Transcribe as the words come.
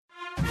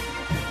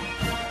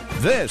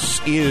This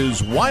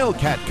is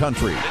Wildcat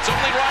Country. It's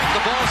only right.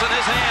 The ball's in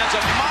his hands.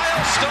 A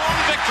milestone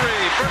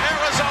victory for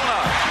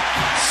Arizona.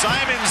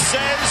 Simon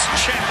says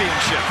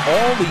championship.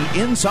 All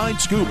the inside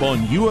scoop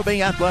on U of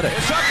A athletics.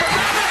 It's up for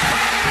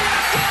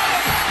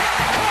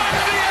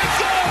the end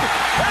zone.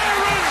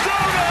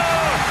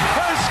 Arizona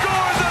has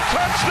scored the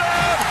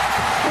touchdown.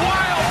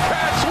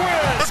 Wildcats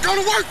win. Let's go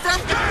to work, fam.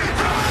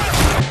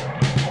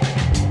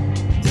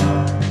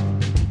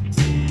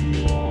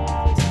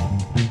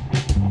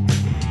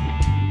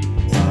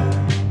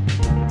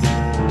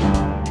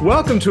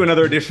 Welcome to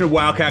another edition of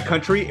Wildcat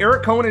Country.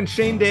 Eric Cohen and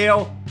Shane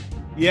Dale.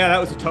 Yeah, that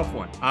was a tough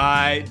one.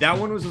 That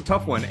one was a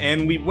tough one.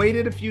 And we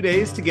waited a few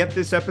days to get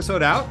this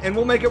episode out, and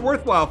we'll make it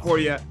worthwhile for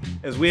you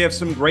as we have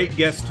some great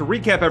guests to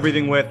recap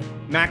everything with.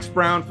 Max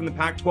Browne from the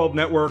Pac-12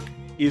 Network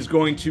is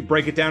going to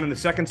break it down in the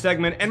second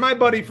segment. And my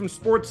buddy from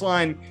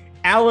Sportsline,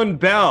 Allan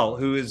Bell,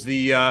 who is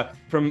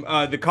from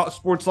the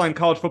Sportsline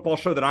college football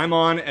show that I'm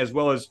on, as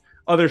well as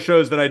other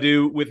shows that I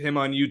do with him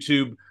on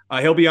YouTube.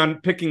 He'll be on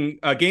picking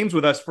games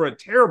with us for a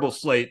terrible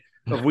slate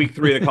of week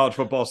 3 of the college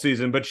football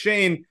season. But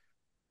Shane,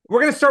 we're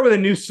going to start with a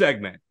new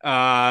segment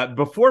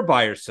before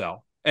Buy or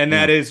Sell, and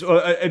that is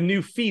a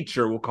new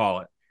feature, we'll call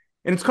it.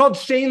 And it's called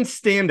Shane's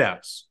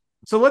Standouts.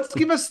 So let's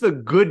give us the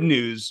good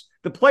news,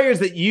 the players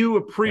that you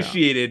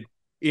appreciated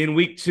in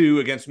week 2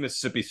 against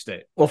Mississippi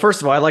State. Well,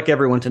 first of all, I'd like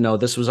everyone to know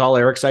this was all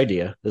Eric's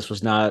idea. This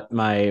was not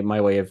my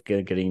way of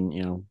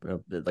getting,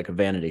 like a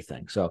vanity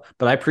thing. So,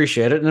 but I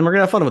appreciate it, and then we're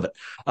gonna have fun with it.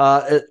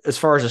 As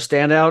far as a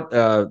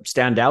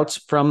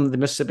standouts from the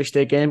Mississippi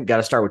State game, got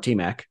to start with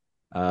T-Mac.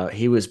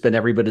 He was been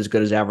every bit as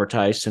good as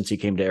advertised since he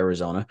came to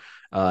Arizona.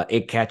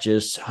 8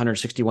 catches,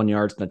 161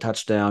 yards and a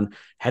touchdown.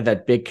 Had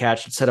that big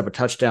catch that set up a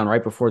touchdown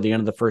right before the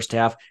end of the first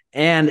half.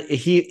 And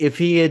if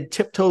he had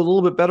tiptoed a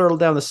little bit better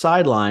down the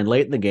sideline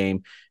late in the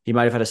game, he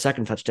might have had a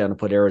second touchdown to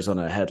put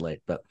Arizona ahead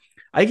late. But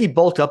I think he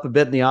bulked up a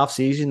bit in the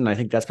offseason, and I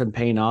think that's been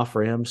paying off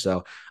for him.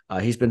 So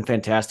he's been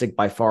fantastic,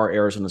 by far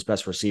Arizona's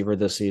best receiver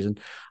this season.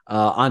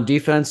 On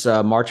defense,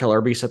 Martell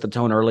Irby set the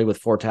tone early with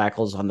 4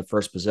 tackles on the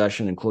first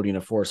possession, including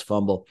a forced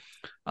fumble.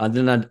 And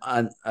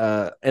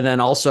then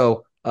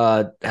also,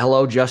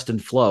 hello, Justin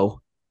Flo,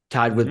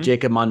 tied with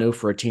Jacob Manu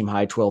for a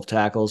team-high 12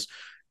 tackles.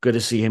 Good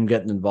to see him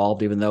getting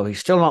involved, even though he's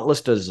still not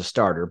listed as a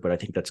starter, but I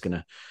think that's going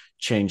to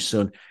change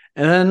soon.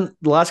 And then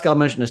the last guy I'll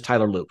mention is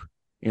Tyler Loop.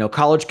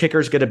 College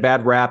kickers get a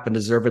bad rap, and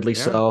deservedly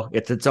so.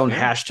 It's its own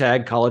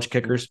hashtag, college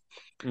kickers.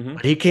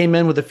 But he came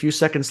in with a few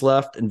seconds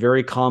left and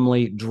very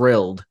calmly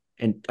drilled,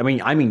 and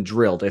I mean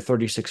drilled, a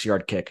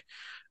 36-yard kick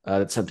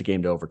that sent the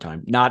game to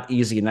overtime. Not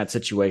easy in that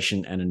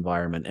situation and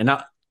environment. And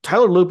now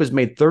Tyler Loop has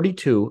made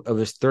 32 of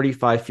his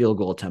 35 field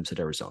goal attempts at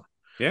Arizona.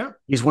 Yeah.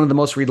 He's one of the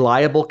most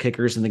reliable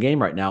kickers in the game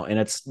right now, and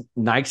it's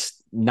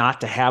nice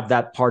not to have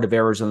that part of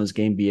Arizona's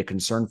game be a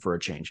concern for a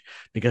change,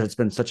 because it's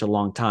been such a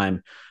long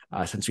time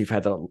since we've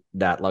had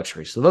that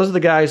luxury. So those are the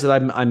guys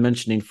that I'm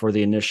mentioning for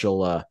the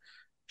initial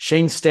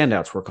Shane's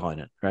Standouts, we're calling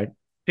it, right?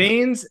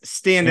 Shane's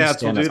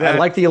Standouts. We'll do that. I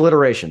like the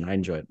alliteration. I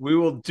enjoy it. We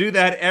will do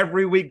that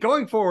every week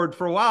going forward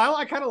for a while.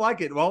 I kind of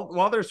like it.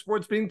 While there's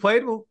sports being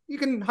played, you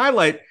can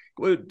highlight.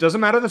 It doesn't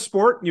matter the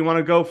sport. You want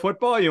to go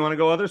football? You want to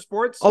go other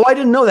sports? Oh, I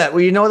didn't know that.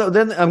 Well,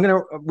 then I'm going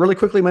to really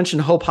quickly mention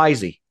Hope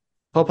Heisey.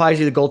 Hope Heisey,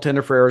 the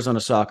goaltender for Arizona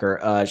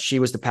soccer. She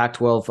was the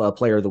Pac-12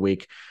 Player of the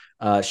Week.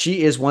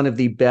 She is one of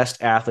the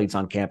best athletes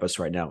on campus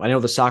right now. I know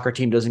the soccer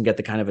team doesn't get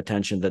the kind of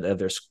attention that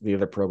the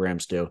other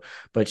programs do,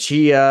 but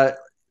she,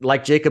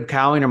 like Jacob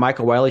Cowing or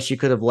Michael Wiley, she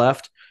could have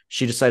left.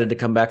 She decided to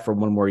come back for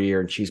one more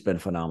year, and she's been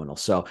phenomenal.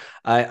 So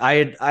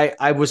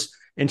I was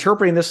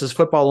interpreting this as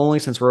football only,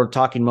 since we're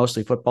talking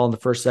mostly football in the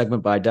first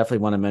segment, but I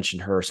definitely want to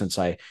mention her since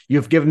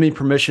you've given me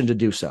permission to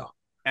do so.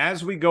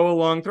 As we go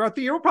along throughout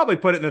the year, we'll probably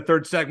put it in the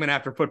third segment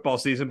after football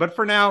season. But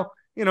for now,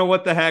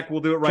 what the heck? We'll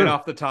do it right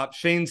off the top.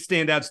 Shane's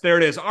Standouts. There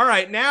it is. All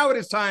right, now it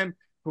is time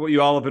for what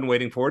you all have been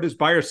waiting for. It is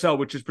Buy or Sell,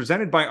 which is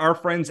presented by our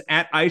friends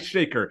at Ice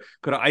Shaker.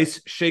 Go to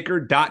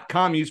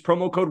iceshaker.com. Use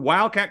promo code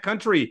Wildcat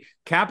Country,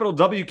 capital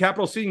W,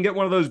 capital C. You can get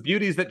one of those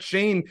beauties that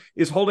Shane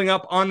is holding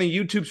up on the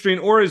YouTube screen,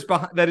 or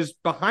that is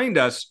behind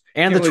us.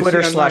 And the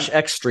Twitter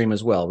 /X stream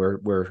as well.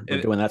 We're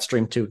doing that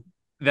stream too.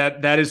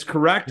 That is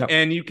correct. Yep.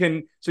 And you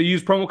can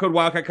use promo code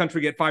Wildcat Country,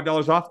 get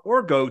 $5 off,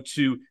 or go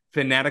to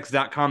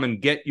fanatics.com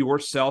and get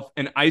yourself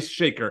an Ice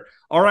Shaker.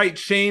 All right,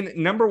 Shane,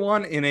 number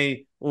 1 in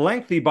a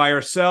lengthy Buy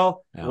or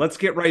Sell. Yeah. Let's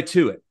get right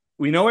to it.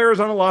 We know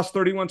Arizona lost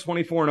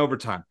 31-24 in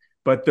overtime,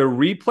 but the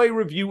replay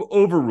review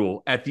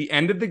overrule at the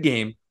end of the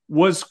game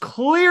was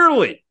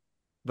clearly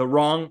the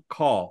wrong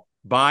call.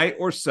 Buy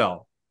or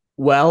sell?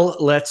 Well,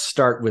 let's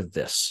start with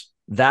this.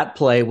 That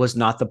play was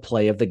not the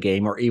play of the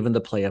game or even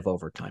the play of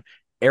overtime.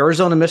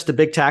 Arizona missed a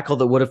big tackle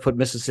that would have put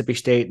Mississippi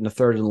State in a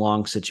 3rd and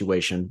long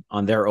situation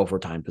on their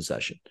overtime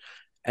possession.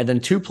 And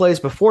then 2 plays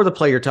before the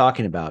play you're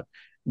talking about,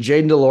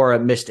 Jaden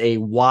DeLaura missed a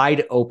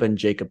wide open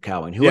Jacob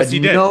Cowing, who had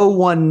no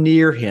one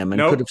near him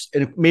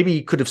and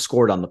maybe could have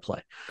scored on the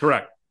play.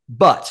 Correct.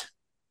 But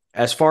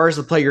as far as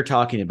the play you're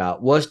talking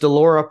about, was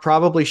DeLaura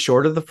probably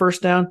short of the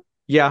first down?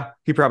 Yeah,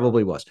 he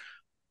probably was.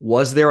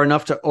 Was there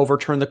enough to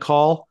overturn the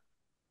call?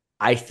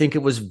 I think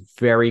it was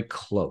very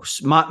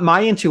close.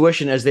 My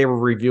intuition as they were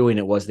reviewing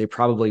it was they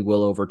probably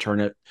will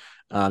overturn it,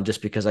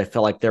 just because I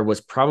felt like there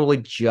was probably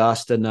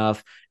just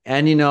enough.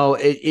 And,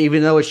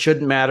 even though it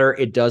shouldn't matter,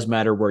 it does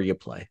matter where you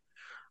play.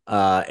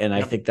 And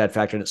I think that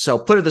factored in. So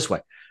put it this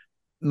way.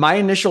 My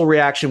initial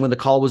reaction when the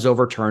call was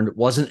overturned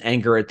wasn't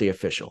anger at the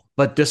official,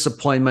 but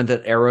disappointment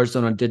that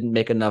Arizona didn't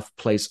make enough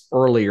plays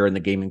earlier in the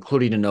game,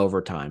 including in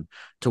overtime,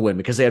 to win,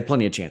 because they had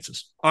plenty of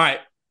chances. All right.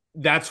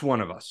 That's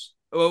one of us.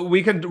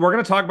 We're going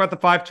to talk about the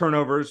 5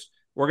 turnovers.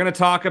 We're going to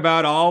talk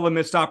about all the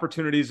missed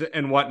opportunities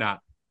and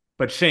whatnot.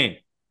 But Shane,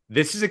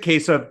 this is a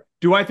case of,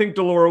 do I think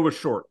DeLauro was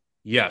short?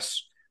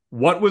 Yes.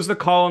 What was the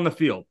call on the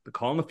field? The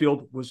call on the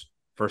field was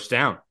first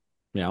down.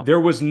 Yeah. There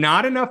was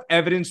not enough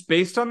evidence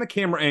based on the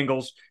camera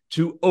angles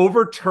to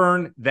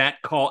overturn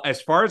that call.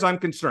 As far as I'm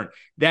concerned,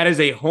 that is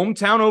a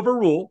hometown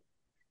overrule.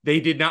 They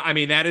did not. I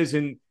mean, that is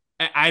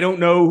I don't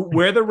know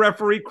where the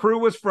referee crew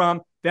was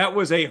from. That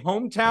was a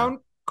hometown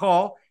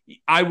call.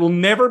 I will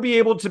never be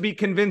able to be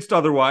convinced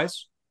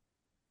otherwise.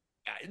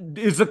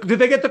 Did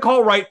they get the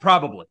call right?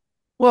 Probably.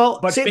 Well,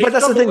 but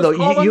that's the thing,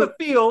 though. On the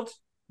field,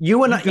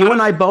 you and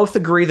I both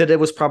agree that it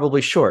was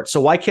probably short.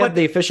 So why can't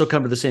the official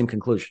come to the same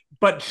conclusion?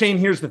 But Shane,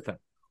 here's the thing: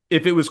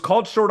 if it was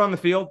called short on the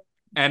field,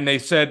 and they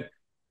said,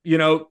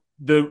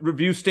 the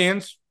review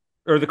stands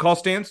or the call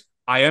stands,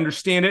 I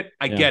understand it.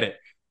 I get it.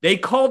 They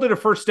called it a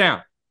first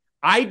down.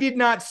 I did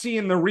not see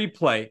in the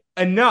replay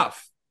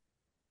enough.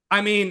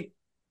 I mean,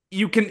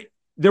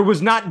 there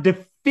was not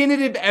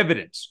definitive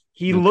evidence.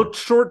 He looked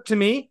short to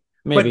me,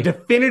 but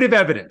definitive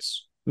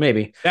evidence.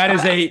 Maybe. That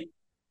is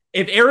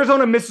if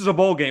Arizona misses a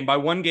bowl game by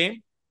one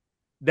game,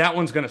 that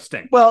one's going to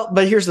stink. Well,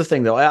 but here's the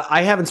thing, though.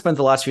 I haven't spent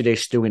the last few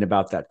days stewing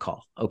about that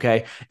call,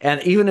 okay?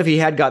 And even if he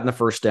had gotten the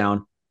first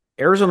down,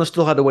 Arizona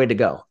still had a way to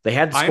go. They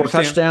had to score a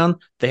touchdown.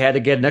 They had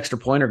to get an extra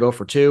point or go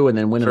for 2 and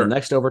then win in the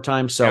next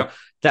overtime. So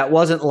that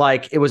wasn't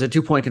like it was a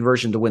 2-point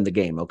conversion to win the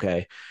game,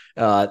 okay?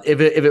 If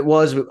it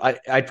was,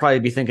 I'd probably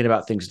be thinking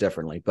about things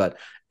differently, but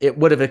it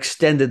would have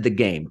extended the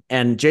game.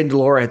 And Jayden de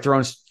Laura had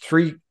thrown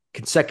 3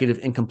 consecutive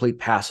incomplete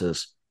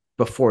passes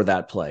before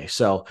that play.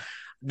 So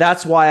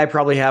that's why I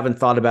probably haven't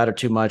thought about it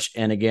too much.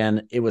 And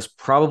again, it was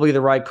probably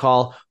the right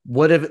call.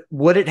 Would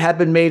it have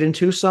been made in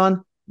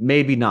Tucson?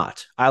 Maybe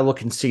not. I will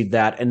concede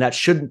that, and that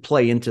shouldn't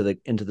play into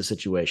the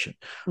situation.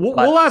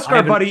 We'll ask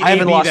our buddy. I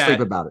haven't lost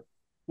sleep about it.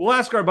 We'll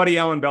ask our buddy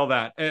Allan Bell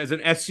that as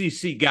an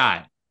SEC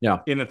guy. Yeah.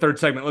 In the third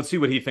segment, let's see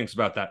what he thinks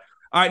about that.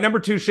 All right, number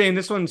 2, Shane.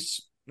 This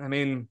one's. I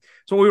mean,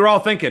 it's what we were all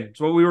thinking. It's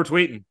what we were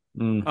tweeting.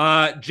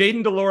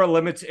 Jayden de Laura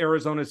limits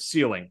Arizona's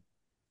ceiling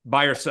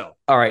by herself.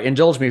 All right,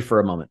 indulge me for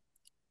a moment.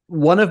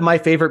 One of my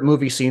favorite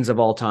movie scenes of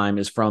all time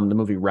is from the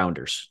movie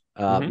Rounders.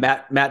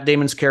 Matt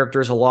Damon's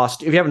character is a law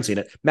student. If you haven't seen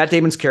it, Matt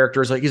Damon's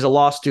character he's a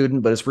law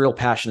student, but his real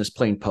passion is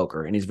playing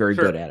poker, and he's very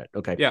good at it.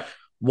 Okay. Yeah.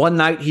 One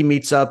night he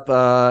meets up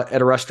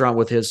at a restaurant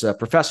with his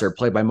professor,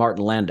 played by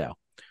Martin Landau,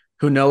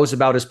 who knows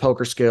about his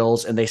poker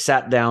skills. And they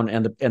sat down,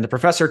 and the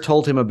professor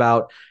told him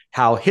about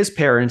how his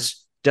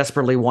parents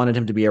desperately wanted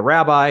him to be a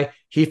rabbi.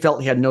 He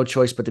felt he had no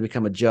choice but to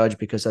become a judge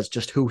because that's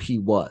just who he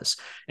was.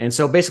 And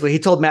so basically he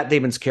told Matt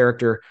Damon's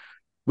character,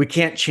 we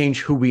can't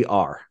change who we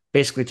are.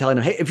 Basically telling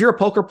him, hey, if you're a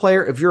poker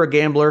player, if you're a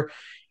gambler,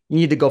 you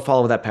need to go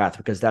follow that path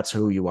because that's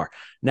who you are.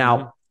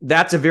 Now,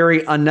 that's a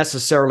very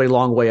unnecessarily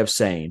long way of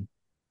saying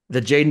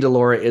that Jayden de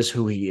Laura is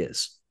who he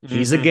is.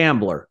 He's a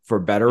gambler, for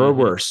better or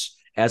worse,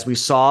 as we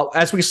saw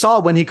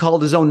when he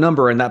called his own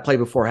number in that play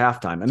before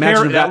halftime.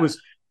 Imagine if that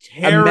was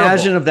terrible.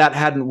 Imagine if that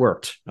hadn't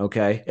worked.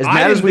 Okay, as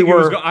mad as we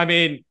were,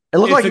 it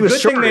looked like he was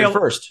short at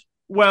first.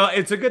 Well,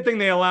 it's a good thing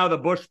they allow the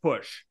Bush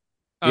push,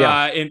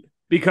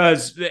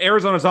 because the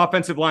Arizona's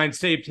offensive line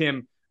saved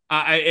him.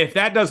 If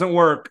that doesn't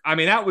work, I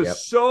mean, that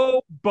was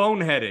so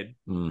boneheaded.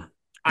 No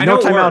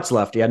timeouts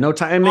left. Yeah, no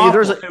time. I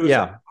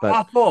mean,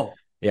 awful.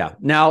 Yeah.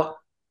 Now,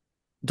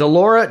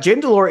 Jayden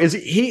de Laura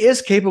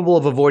is capable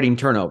of avoiding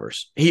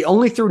turnovers. He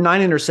only threw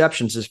 9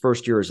 interceptions his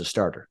first year as a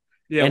starter.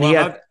 Yeah,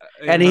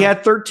 and he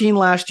had 13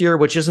 last year,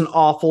 which isn't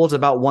awful. It's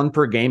about 1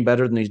 per game,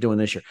 better than he's doing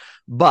this year.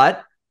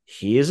 But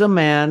he is a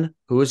man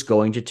who is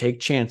going to take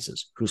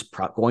chances, who's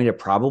going to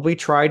probably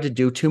try to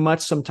do too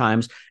much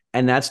sometimes.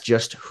 And that's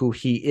just who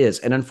he is.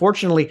 And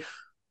unfortunately,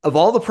 of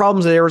all the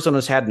problems that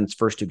Arizona's had in its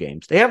first 2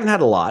 games, they haven't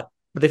had a lot,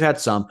 but they've had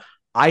some.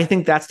 I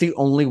think that's the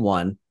only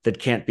one that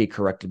can't be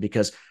corrected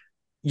because,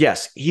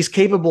 yes, he's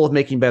capable of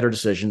making better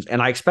decisions,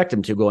 and I expect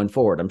him to going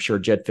forward. I'm sure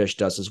Jedd Fisch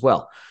does as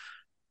well.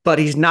 But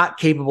he's not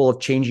capable of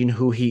changing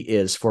who he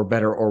is for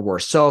better or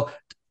worse. So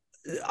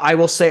I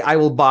will say I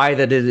will buy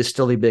that it is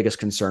still the biggest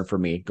concern for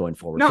me going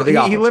forward. No,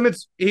 he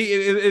limits.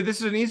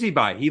 This is an easy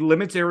buy. He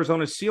limits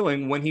Arizona's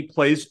ceiling when he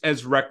plays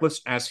as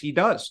reckless as he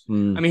does. I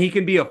mean, he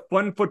can be a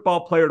fun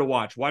football player to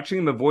watch. Watching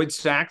him avoid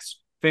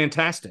sacks,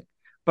 fantastic.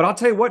 But I'll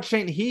tell you what,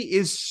 Shane, he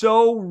is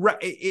so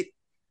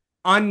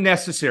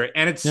unnecessary.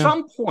 And at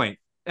some point,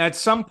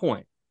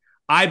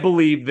 I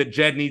believe that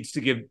Jed needs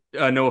to give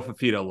Noah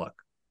Fifita a look.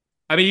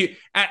 I mean,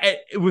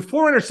 with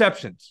 4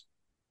 interceptions,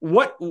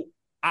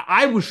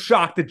 I was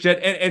shocked that Jed,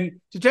 and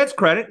to Jed's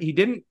credit, he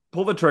didn't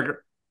pull the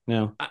trigger.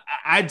 No,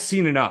 I'd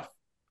seen enough.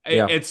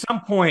 Yeah. At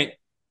some point,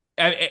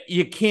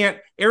 you can't.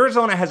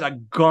 Arizona has a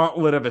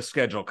gauntlet of a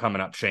schedule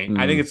coming up, Shane.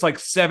 I think it's like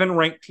 7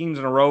 ranked teams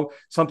in a row,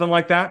 something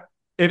like that.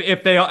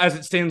 If they, as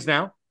it stands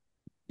now,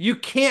 you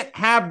can't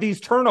have these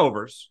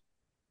turnovers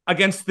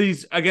against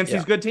these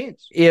good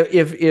teams.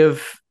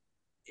 If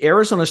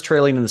Arizona's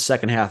trailing in the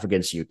second half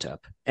against UTEP,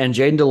 and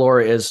Jayden de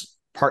Laura is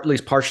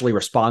partially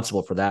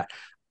responsible for that,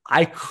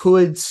 I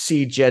could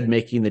see Jed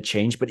making the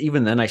change, but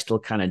even then, I still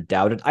kind of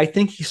doubt it. I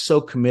think he's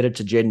so committed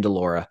to Jayden de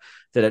Laura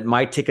that it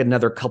might take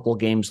another couple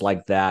games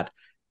like that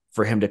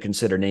for him to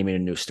consider naming a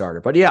new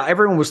starter. But yeah,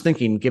 everyone was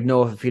thinking give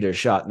Noah Fifita a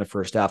shot in the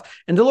first half.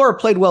 And de Laura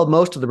played well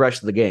most of the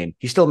rest of the game.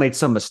 He still made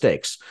some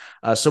mistakes.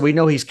 So we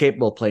know he's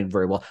capable of playing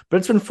very well. But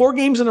it's been 4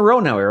 games in a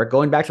row now, Eric,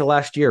 going back to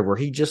last year where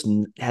he just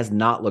has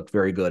not looked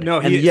very good. No,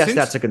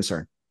 that's a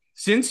concern.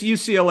 Since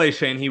UCLA,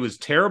 Shane, he was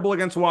terrible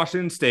against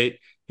Washington State.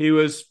 He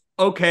was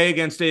okay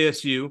against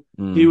ASU.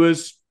 He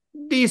was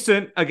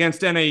decent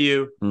against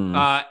NAU.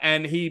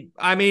 And he,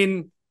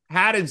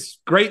 had his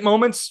great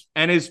moments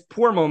and his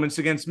poor moments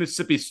against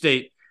Mississippi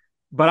State.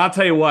 But I'll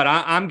tell you what,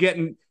 I'm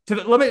getting to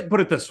let me put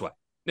it this way,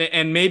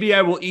 and maybe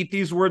I will eat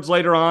these words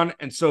later on,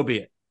 and so be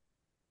it.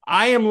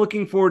 I am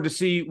looking forward to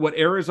see what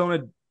Arizona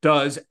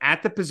does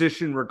at the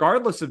position,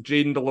 regardless of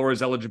Jayden de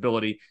Laura's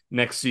eligibility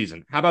next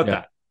season. How about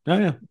that? Oh,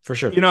 yeah, for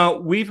sure.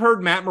 We've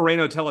heard Matt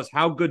Moreno tell us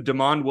how good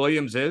Damon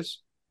Williams is.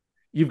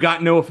 You've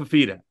got Noah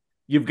Fifita.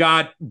 You've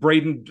got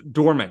Braden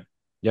Dorman.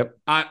 Yep.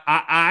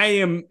 I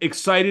am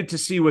excited to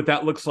see what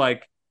that looks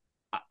like.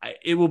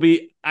 It will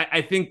be,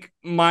 I think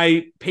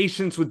my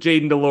patience with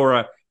Jayden de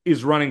Laura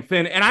is running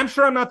thin, and I'm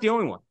sure I'm not the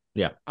only one.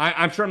 Yeah.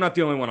 I'm sure I'm not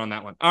the only one on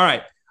that one. All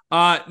right.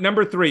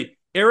 Number 3,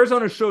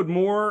 Arizona showed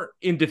more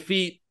in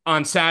defeat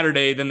on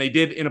Saturday than they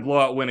did in a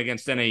blowout win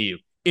against NAU,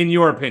 in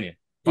your opinion.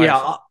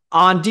 Yeah.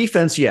 On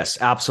defense, yes,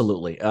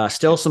 absolutely.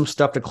 Still some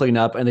stuff to clean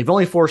up, and they've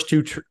only forced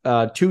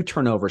two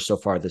turnovers so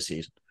far this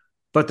season.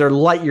 But they're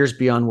light years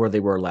beyond where they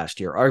were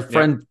last year. Our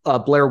friend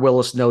Blair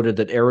Willis noted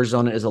that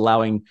Arizona is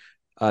allowing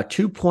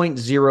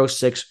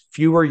 2.06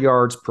 fewer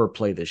yards per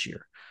play this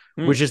year,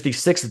 which is the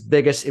 6th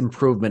biggest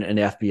improvement in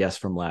FBS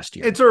from last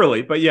year. It's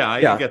early, but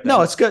I get that.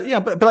 No, it's good. Yeah,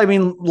 but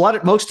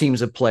most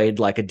teams have played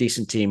like a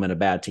decent team and a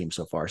bad team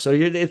so far. So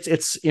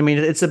it's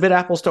a bit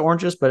apples to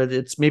oranges, but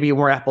it's maybe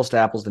more apples to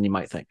apples than you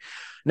might think.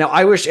 Now,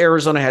 I wish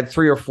Arizona had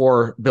 3 or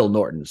 4 Bill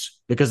Nortons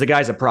because the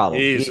guy's a problem.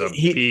 He's a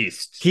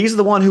beast. He's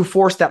the one who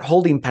forced that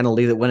holding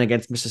penalty that went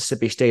against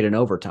Mississippi State in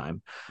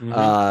overtime.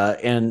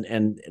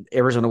 And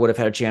Arizona would have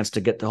had a chance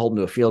to get to hold him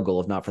to a field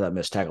goal if not for that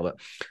missed tackle.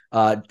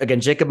 But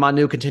again, Jacob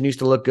Manu continues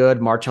to look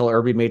good. Martell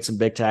Irby made some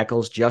big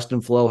tackles.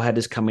 Justin Flo had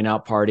his coming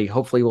out party.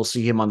 Hopefully we'll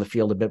see him on the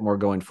field a bit more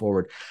going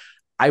forward.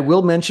 I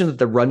will mention that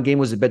the run game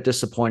was a bit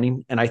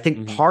disappointing, and I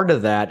think part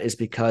of that is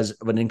because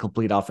of an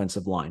incomplete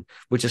offensive line,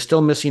 which is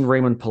still missing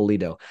Raymond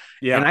Polito.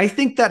 Yeah. And I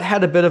think that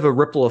had a bit of a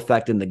ripple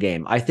effect in the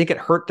game. I think it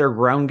hurt their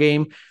ground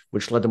game,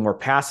 which led to more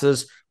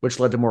passes, which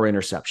led to more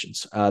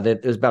interceptions.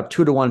 There's about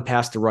 2-to-1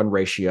 pass-to-run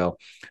ratio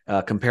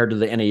compared to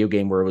the NAU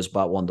game where it was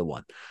about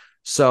 1-to-1.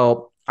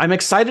 So I'm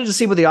excited to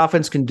see what the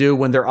offense can do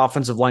when their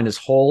offensive line is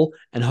whole,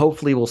 and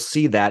hopefully we'll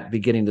see that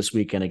beginning this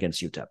weekend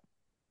against UTEP.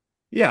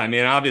 Yeah,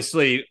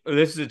 obviously,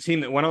 this is a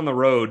team that went on the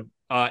road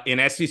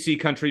in SEC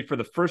country for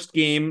the first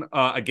game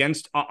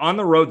on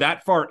the road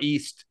that far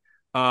east,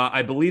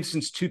 I believe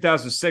since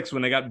 2006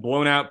 when they got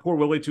blown out. Poor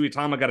Willie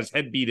Tuitama got his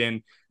head beat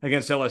in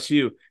against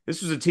LSU.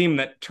 This was a team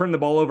that turned the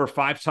ball over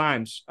 5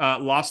 times,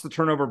 lost the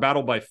turnover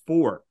battle by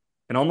 4,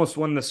 and almost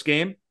won this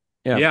game.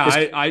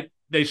 Yeah,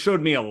 they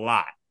showed me a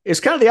lot. It's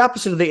kind of the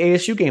opposite of the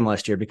ASU game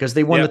last year because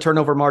they won the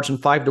turnover margin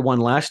 5-1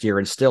 last year,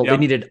 and still they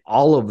needed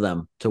all of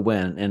them to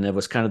win, and it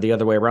was kind of the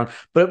other way around.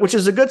 But which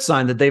is a good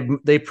sign that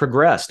they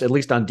progressed at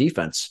least on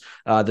defense.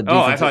 I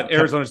thought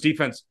Arizona's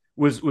defense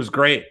was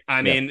great.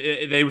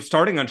 They were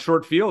starting on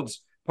short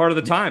fields part of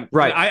the time.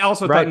 Right. I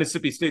also thought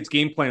Mississippi State's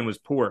game plan was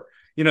poor.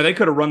 They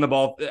could have run the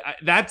ball.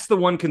 That's the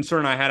one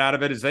concern I had out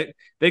of it is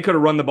they could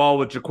have run the ball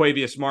with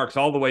Jaquavius Marks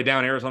all the way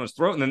down Arizona's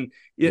throat, and then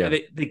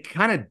they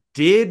kind of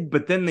did,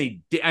 but then they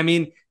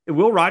did.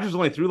 Will Rogers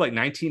only threw like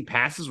 19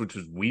 passes, which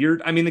was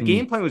weird. The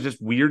game plan was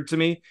just weird to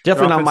me.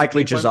 Definitely not Mike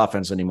Leach's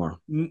offense anymore.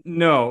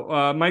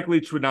 No, Mike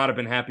Leach would not have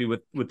been happy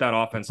with that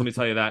offense. Let me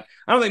tell you that.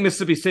 I don't think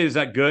Mississippi State is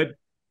that good.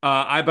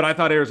 But I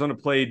thought Arizona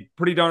played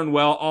pretty darn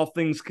well, all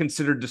things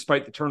considered,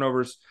 despite the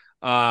turnovers.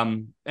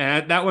 And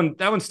that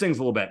one stings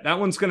a little bit. That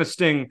one's going to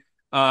sting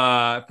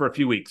for a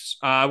few weeks.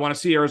 I want to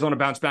see Arizona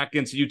bounce back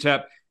against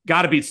UTEP.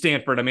 Got to beat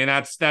Stanford.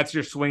 That's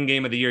your swing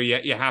game of the year.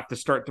 You have to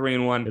start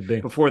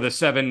 3-1 before the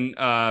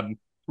 7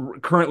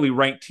 currently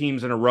ranked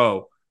teams in a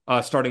row,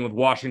 starting with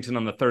Washington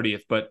on the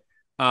 30th. But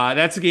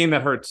that's a game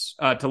that hurts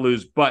to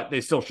lose, but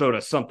they still showed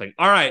us something.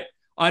 All right.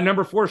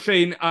 Number 4,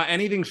 Shane,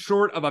 anything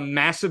short of a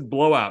massive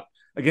blowout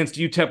against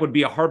UTEP would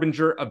be a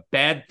harbinger of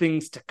bad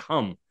things to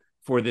come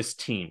for this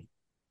team.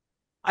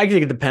 I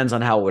think it depends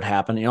on how it would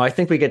happen. I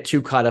think we get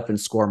too caught up in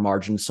score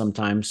margins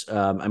sometimes.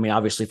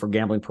 Obviously for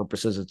gambling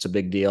purposes, it's a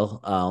big deal.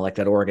 Like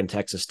that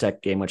Oregon-Texas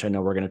Tech game, which I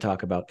know we're going to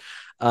talk about.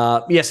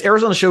 Yes,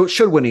 Arizona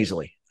should win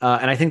easily.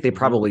 And I think they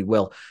probably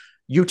will.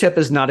 UTEP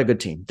is not a good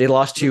team. They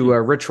lost to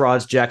Rich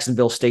Rod's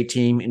Jacksonville State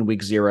team in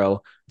week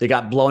 0. They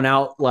got blown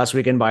out last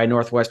weekend by a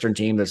Northwestern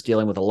team that's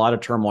dealing with a lot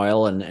of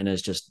turmoil and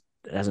is just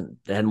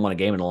hadn't won a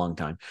game in a long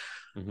time.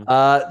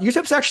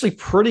 UTEP's actually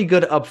pretty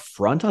good up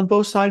front on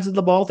both sides of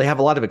the ball. They have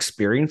a lot of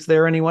experience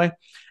there anyway,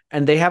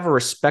 and they have a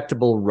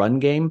respectable run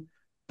game,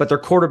 but their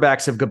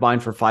quarterbacks have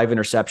combined for 5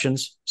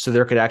 interceptions, so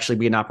there could actually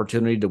be an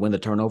opportunity to win the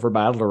turnover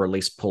battle or at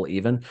least pull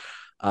even.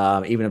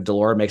 Even if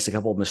Delora makes a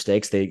couple of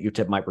mistakes,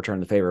 UTEP might return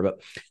the favor.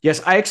 But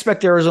yes, I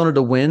expect Arizona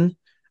to win.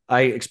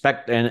 I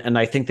expect, and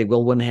I think they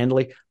will win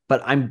handily,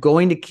 but I'm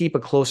going to keep a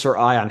closer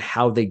eye on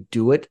how they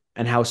do it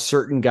and how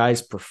certain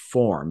guys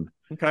perform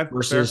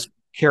versus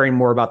caring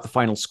more about the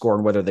final score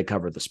and whether they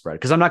cover the spread.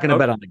 Because I'm not going to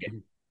bet on the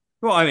game.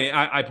 Well, I mean,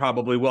 I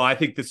probably will. I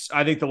think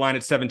the line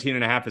at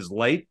 17.5 is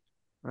late.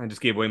 I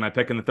just gave away my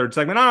pick in the third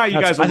segment. All right,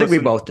 you guys. I think we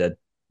both did.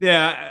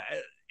 Yeah,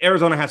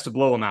 Arizona has to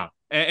blow them out.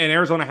 And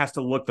Arizona has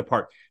to look the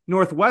part.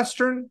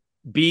 Northwestern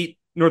beat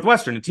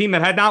Northwestern, a team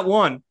that had not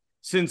won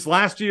since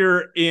last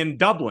year in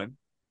Dublin.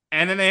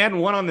 And then they hadn't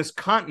won on this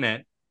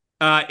continent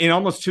in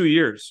almost 2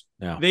 years.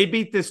 Yeah. They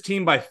beat this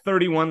team by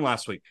 31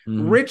 last week.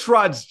 Rich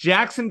Rod's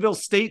Jacksonville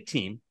State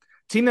team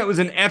that was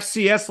in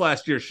FCS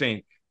last year,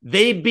 Shane,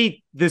 they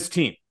beat this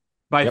team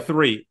by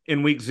 3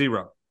 in week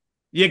 0.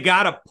 You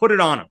got to put it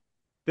on them.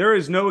 There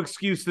is no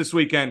excuse this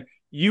weekend.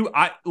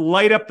 I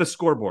light up the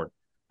scoreboard.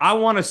 I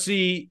want to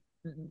see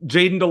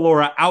Jaden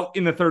Delora out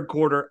in the third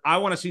quarter. I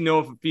want to see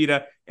Noah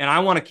Fafita, and I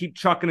want to keep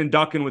chucking and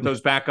ducking with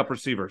those backup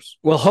receivers.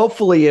 Well,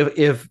 hopefully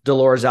if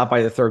Delora's out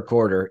by the third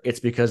quarter,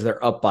 it's because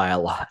they're up by a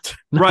lot.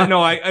 Right.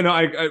 No, I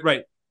know.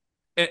 Right.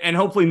 And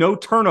hopefully no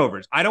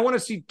turnovers. I don't want to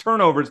see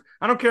turnovers.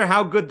 I don't care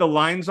how good the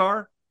lines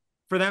are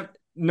for them.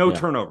 No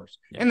turnovers.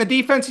 Yeah. And the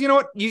defense, you know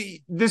what?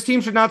 This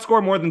team should not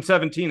score more than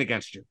 17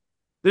 against you.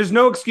 There's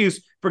no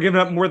excuse for giving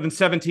up more than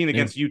 17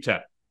 against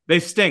UTEP. They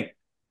stink.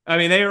 I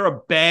mean, they are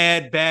a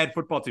bad, bad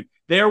football team.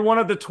 They are one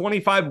of the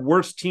 25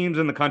 worst teams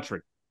in the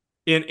country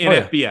in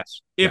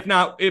FBS. If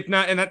not,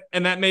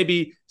 and that may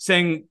be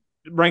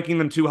ranking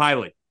them too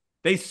highly.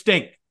 They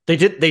stink. They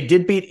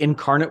did beat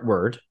Incarnate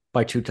Word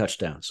by 2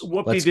 touchdowns.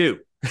 Whoop-de-doo.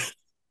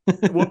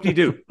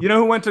 Whoop-de-doo. You know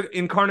who went to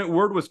Incarnate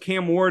Word was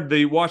Cam Ward,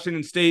 the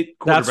Washington State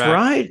quarterback.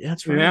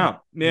 That's right.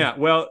 Yeah.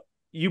 Well,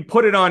 you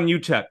put it on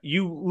UTEP.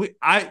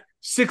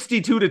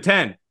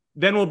 62-10.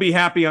 Then we'll be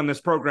happy on this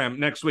program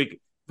next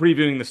week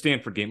previewing the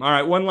Stanford game. All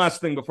right, one last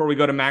thing before we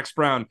go to Max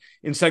Browne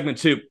in segment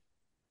 2.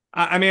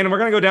 I mean, we're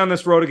going to go down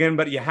this road again,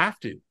 but you have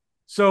to.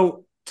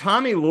 So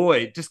Tommy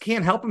Lloyd just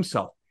can't help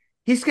himself.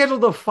 He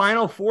scheduled the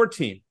Final Four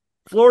team,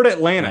 Florida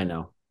Atlanta. I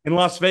know. In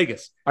Las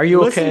Vegas. Are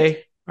you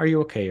okay? Are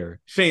you okay,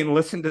 Eric? Shane,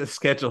 listen to the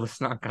schedule. It's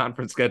not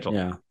conference schedule.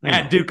 Yeah.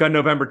 At Duke on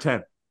November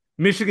 10th.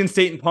 Michigan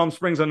State and Palm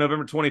Springs on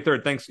November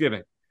 23rd,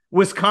 Thanksgiving.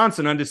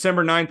 Wisconsin on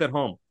December 9th at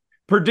home.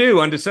 Purdue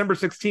on December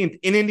 16th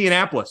in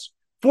Indianapolis.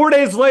 4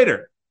 days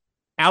later,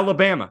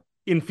 Alabama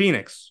in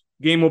Phoenix.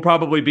 Game will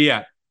probably be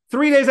at.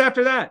 3 days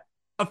after that,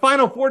 a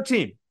Final Four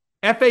team,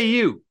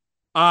 FAU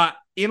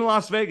in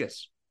Las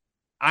Vegas.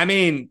 I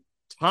mean,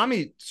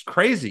 Tommy's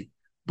crazy,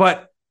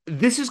 but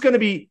this is going to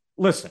be,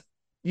 listen,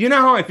 you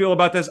know how I feel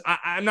about this.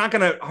 I'm not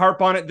going to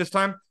harp on it this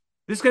time.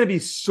 This is going to be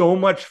so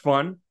much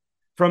fun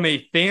from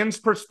a fan's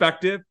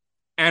perspective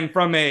and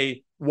from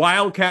a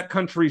Wildcat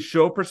Country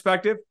show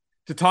perspective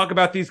to talk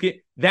about these games.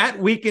 That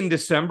week in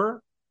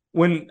December,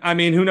 when, I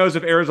mean, who knows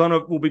if Arizona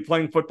will be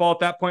playing football at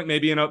that point,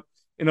 maybe in a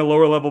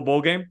lower level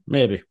bowl game.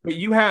 Maybe. But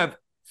you have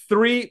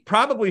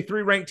probably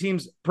three ranked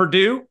teams,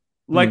 Purdue,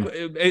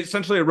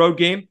 essentially a road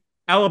game,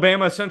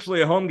 Alabama,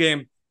 essentially a home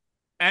game,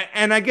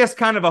 and I guess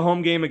kind of a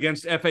home game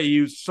against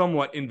FAU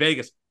somewhat in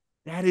Vegas.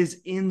 That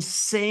is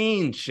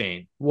insane,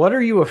 Shane. What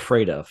are you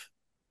afraid of?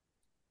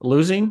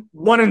 Losing?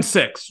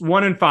 1-6,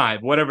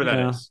 1-5, whatever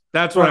that is.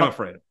 That's what I'm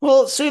afraid of.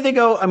 Well, say they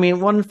go,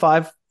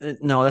 1-5.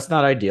 No, that's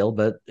not ideal,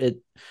 but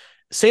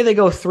say they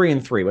go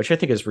 3-3, which I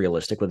think is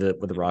realistic with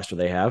the roster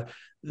they have.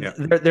 Yeah.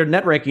 Their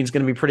net ranking is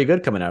going to be pretty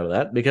good coming out of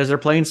that because they're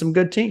playing some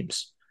good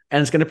teams.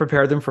 And it's going to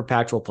prepare them for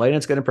Pac-12 play, and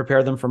it's going to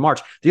prepare them for March.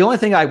 The only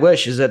thing I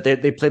wish is that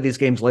they play these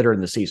games later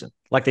in the season.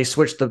 Like they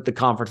switched the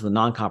conference to the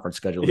non-conference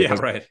schedule.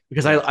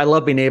 Because I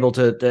love being able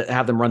to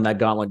have them run that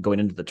gauntlet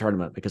going into the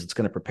tournament because it's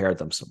going to prepare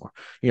them some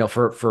more.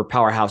 For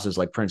powerhouses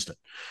like Princeton.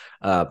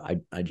 I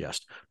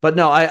jest. But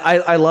no,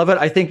 I love it.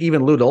 I think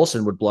even Lute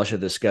Olson would blush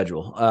at this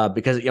schedule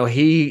because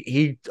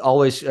he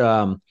always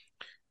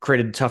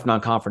created tough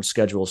non-conference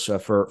schedules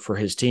for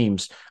his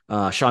teams.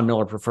 Sean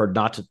Miller preferred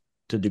not to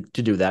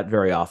do that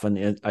very often.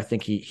 And I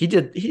think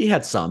he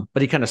had some,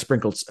 but he kind of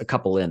sprinkled a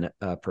couple in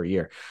per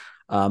year.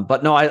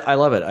 But no, I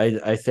love it.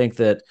 I think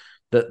that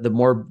the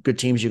more good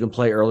teams you can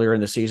play earlier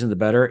in the season, the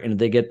better. And if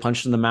they get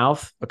punched in the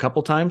mouth a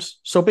couple times,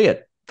 so be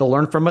it. They'll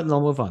learn from it and they'll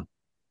move on.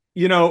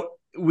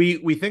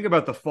 We think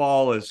about the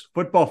fall as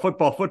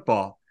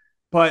football,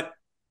 but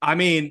I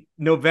mean,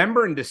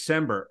 November and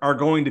December are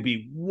going to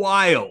be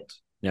wild.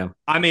 Yeah.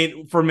 I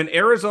mean, from an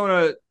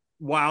Arizona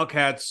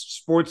Wildcats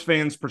sports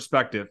fans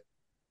perspective,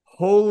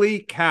 holy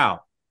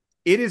cow,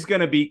 it is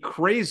going to be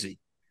crazy.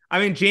 I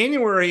mean,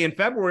 January and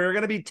February are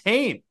going to be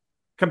tame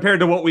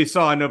compared to what we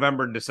saw in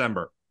November and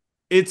December.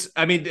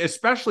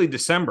 Especially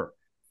December.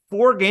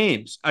 4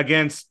 games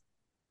against,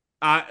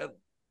 at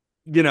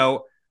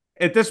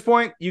this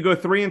point, you go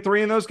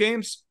 3-3 in those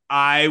games.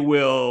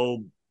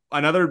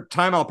 Another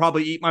time I'll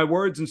probably eat my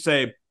words and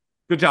say,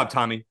 good job,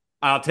 Tommy.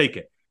 I'll take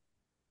it.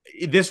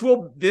 This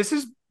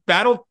is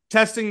battle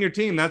testing your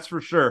team. That's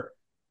for sure.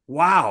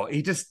 Wow.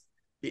 It's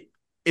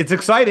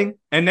exciting.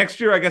 And next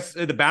year, I guess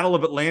the Battle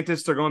of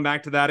Atlantis, they're going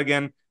back to that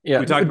again.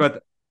 Yeah. We talked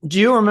about Do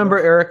you remember,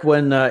 Eric,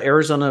 when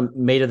Arizona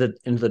made it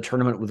into the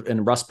tournament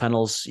in Russ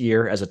Pennell's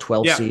year as a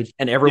 12 seed,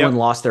 and everyone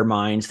lost their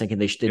minds thinking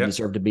they didn't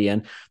deserve to be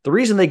in? The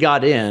reason they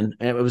got in,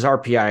 and it was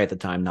RPI at the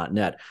time, not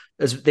net,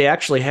 is they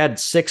actually had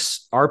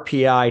 6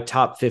 RPI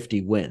top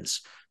 50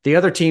 wins. The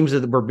other teams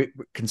that were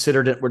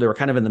considered it, where they were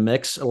kind of in the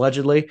mix,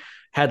 allegedly,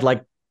 had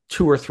like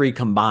 2 or 3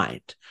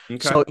 combined.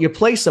 Okay. So you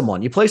play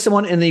someone,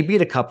 and they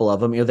beat a couple of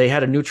them. They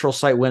had a neutral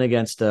site win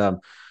against, I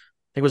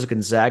think it was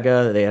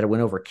Gonzaga. They had a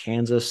win over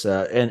Kansas,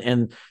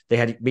 and they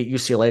had beat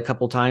UCLA a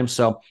couple of times.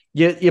 So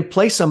you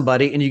play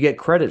somebody and you get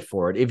credit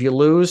for it. If you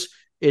lose,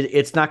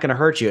 it's not going to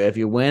hurt you. If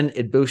you win,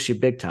 it boosts you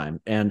big time.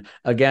 And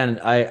again,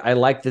 I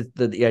like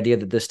the idea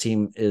that this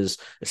team is,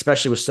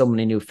 especially with so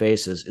many new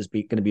faces, is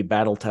going to be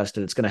battle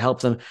tested. It's going to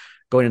help them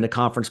going into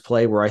conference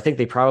play, where I think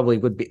they probably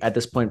would be at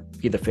this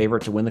point be the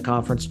favorite to win the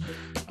conference,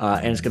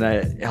 and it's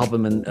going to help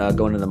them in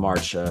going into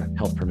March,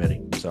 health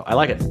permitting. So I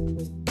like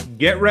it.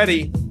 Get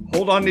ready.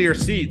 Hold on to your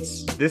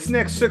seats. This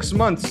next 6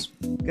 months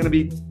going to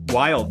be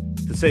wild,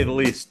 to say the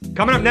least.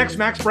 Coming up next,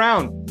 Max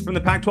Browne from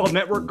the Pac-12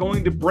 Network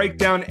going to break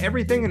down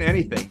everything and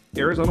anything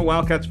Arizona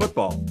Wildcats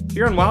football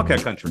here on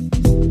Wildcat Country.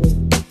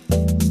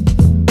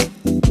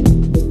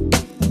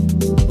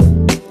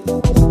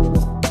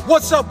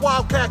 What's up,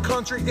 Wildcat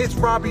Country? It's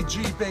Robbie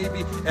G,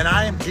 baby, and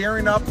I am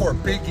gearing up for a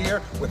big year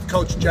with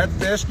Coach Jed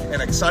Fish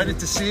and excited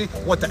to see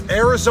what the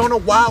Arizona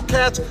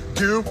Wildcats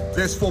do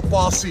this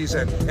football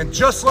season. And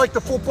just like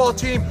the football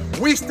team,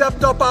 we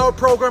stepped up our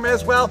program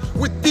as well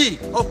with the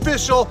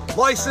official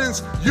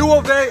licensed U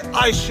of A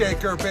Ice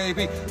Shaker,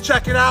 baby.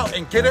 Check it out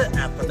and get it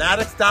at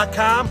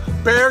fanatics.com.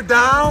 Bear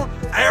down,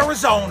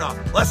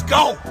 Arizona. Let's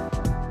go.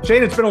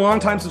 Shane, it's been a long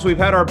time since we've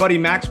had our buddy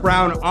Max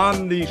Browne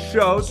on the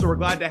show, so we're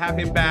glad to have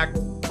him back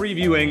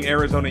previewing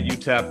Arizona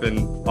UTEP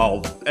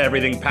and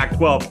everything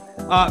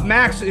Pac-12.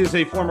 Max is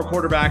a former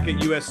quarterback at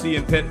USC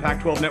and Pitt,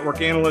 Pac-12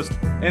 Network analyst.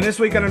 And this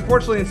weekend,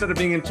 unfortunately, instead of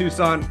being in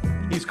Tucson,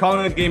 he's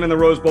calling a game in the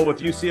Rose Bowl with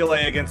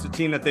UCLA against a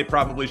team that they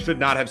probably should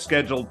not have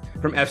scheduled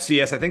from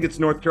FCS. I think it's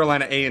North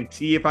Carolina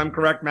A&T, if I'm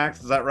correct,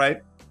 Max. Is that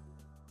right?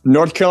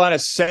 North Carolina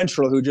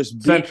Central, who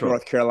just beat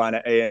North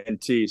Carolina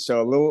A&T.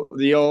 So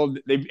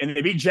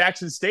they beat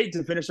Jackson State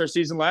to finish their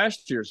season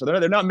last year. So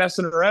they're not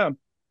messing around.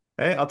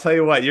 Hey, I'll tell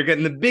you what, you're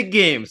getting the big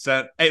games.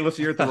 Hey,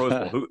 listen, you're at the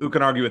Rose Bowl. Who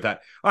can argue with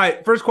that? All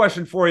right, first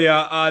question for you.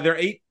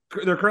 There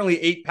are currently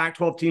 8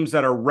 Pac-12 teams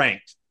that are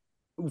ranked.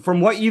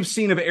 From what you've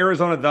seen of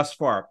Arizona thus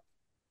far,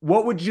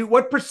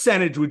 what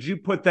percentage would you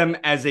put them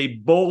as a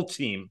bowl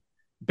team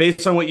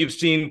based on what you've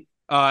seen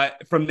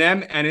from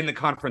them and in the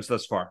conference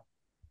thus far?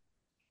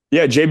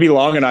 Yeah, JB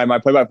Long and I, my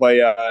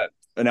play-by-play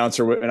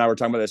announcer, and I were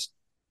talking about this.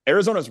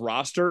 Arizona's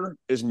roster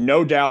is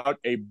no doubt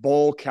a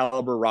bowl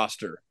caliber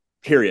roster,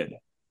 period.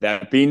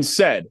 That being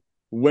said,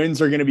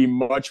 wins are going to be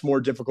much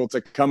more difficult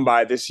to come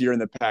by this year in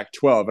the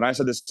Pac-12. And I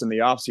said this in the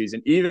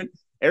offseason. Even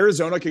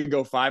Arizona could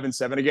go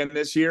 5-7 again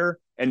this year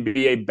and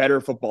be a better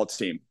football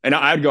team. And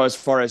I'd go as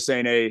far as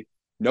saying a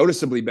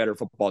noticeably better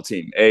football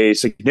team, a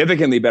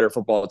significantly better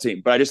football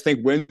team. But I just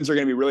think wins are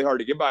going to be really hard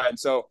to get by. And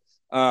so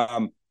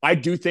I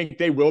do think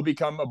they will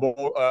become a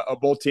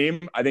bowl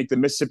team. I think the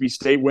Mississippi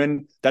State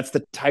win, that's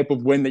the type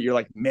of win that you're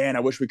like, man, I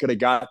wish we could have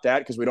got that,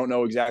 because we don't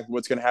know exactly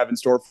what's going to have in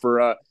store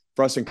for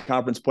us in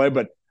conference play.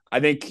 But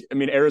I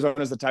mean, Arizona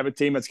is the type of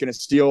team that's going to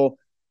steal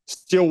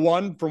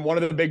one from one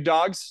of the big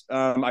dogs.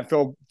 I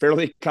feel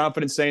fairly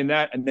confident saying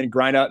that, and then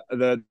grind out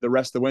the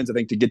rest of the wins, I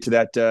think, to get to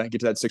that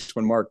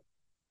 6-win mark.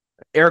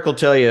 Eric will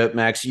tell you,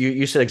 Max,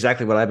 you said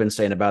exactly what I've been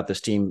saying about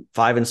this team.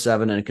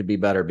 5-7, and it could be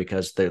better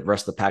because the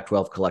rest of the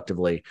Pac-12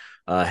 collectively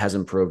has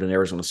improved, and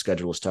Arizona's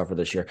schedule is tougher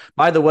this year.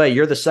 By the way,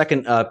 you're the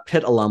second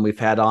Pitt alum we've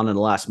had on in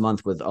the last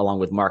month along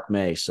with Mark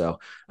May. So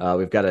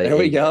we've got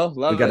we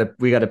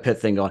got a Pitt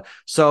thing going.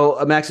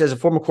 So Max, as a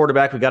former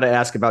quarterback, we got to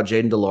ask about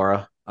Jaden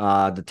DeLaura.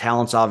 The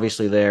talent's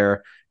obviously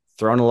there,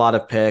 thrown a lot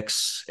of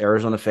picks.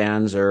 Arizona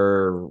fans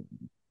are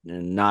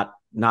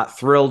not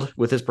thrilled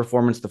with his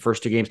performance the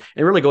first 2 games.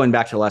 And really going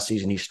back to last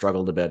season, he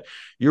struggled a bit.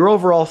 Your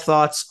overall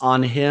thoughts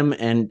on him,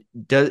 and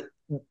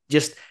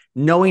just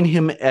knowing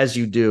him as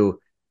you do,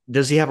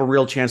 does he have a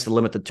real chance to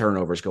limit the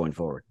turnovers going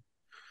forward?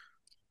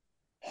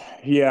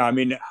 Yeah, I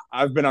mean,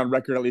 I've been on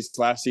record at least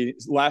last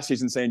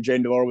season saying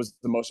Jaden DeLaura was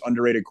the most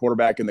underrated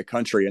quarterback in the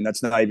country. And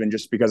that's not even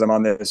just because I'm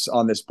on this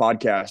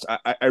podcast.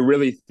 I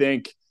really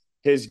think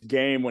his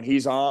game, when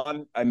he's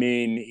on, I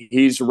mean,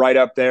 he's right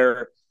up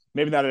there.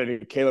 Maybe not at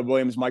a Caleb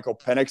Williams, Michael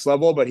Penix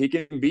level, but he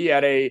can be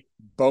at a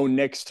Bo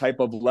Nix type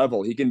of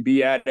level. He can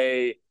be at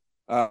a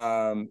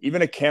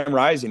even a Cam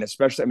Rising,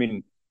 especially. I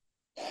mean,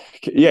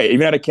 Yeah,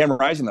 even at a Cam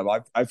Rising level,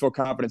 I feel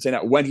confident saying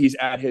that when he's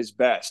at his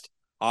best.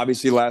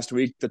 Obviously, last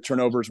week the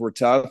turnovers were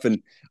tough,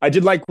 and I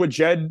did like what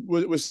Jed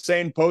was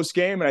saying post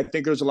game, and I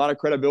think there's a lot of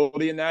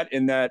credibility in that.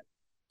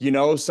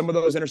 Some of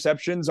those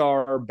interceptions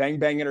are bang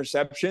bang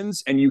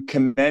interceptions, and you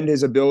commend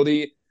his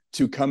ability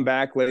to come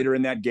back later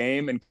in that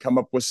game and come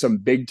up with some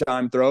big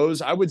time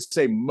throws. I would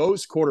say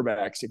most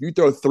quarterbacks, if you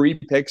throw 3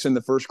 picks in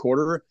the first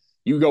quarter,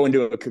 you go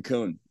into a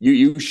cocoon.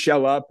 You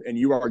shell up and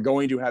you are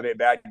going to have a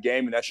bad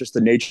game, and that's just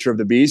the nature of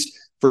the beast.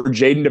 For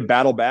Jaden to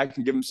battle back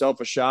and give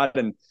himself a shot,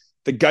 and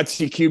the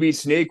gutsy QB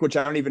sneak, which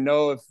I don't even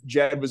know if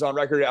Jed was on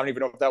record. I don't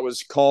even know if that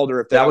was called or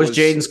if that was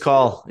Jaden's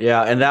call.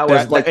 Yeah, and that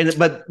was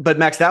but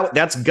Max,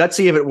 that's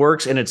gutsy if it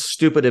works, and it's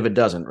stupid if it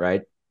doesn't,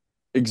 right?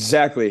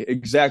 Exactly.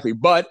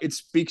 But it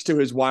speaks to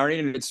his wiring,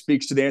 and it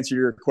speaks to the answer to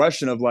your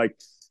question of like,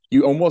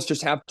 you almost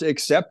just have to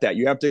accept that.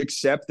 You have to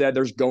accept that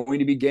there's going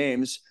to be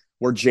games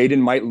where Jaden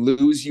might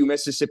lose you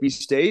Mississippi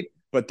State,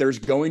 but there's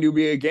going to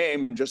be a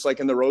game, just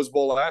like in the Rose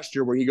Bowl last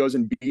year, where he goes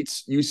and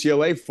beats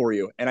UCLA for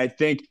you. And I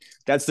think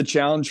that's the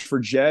challenge for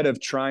Jed of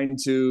trying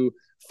to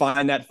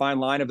find that fine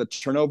line of the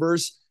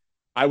turnovers.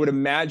 I would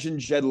imagine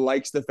Jed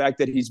likes the fact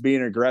that he's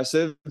being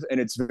aggressive, and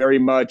it's very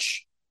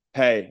much,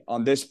 hey,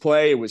 on this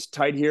play, it was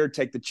tight here,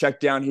 take the check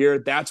down here.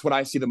 That's what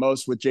I see the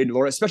most with Jaden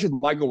Delora, especially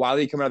with Michael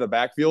Wiley coming out of the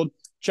backfield.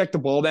 Check the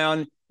ball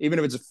down, even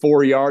if it's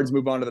 4 yards,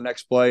 move on to the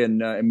next play and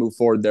move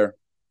forward there.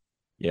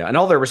 Yeah, and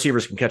all their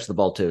receivers can catch the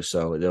ball too.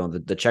 So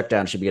the check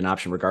down should be an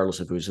option regardless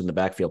of who's in the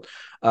backfield.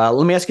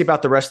 Let me ask you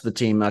about the rest of the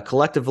team.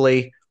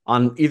 Collectively,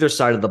 on either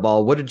side of the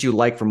ball, what did you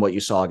like from what you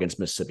saw against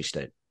Mississippi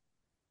State?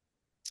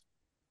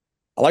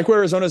 I like where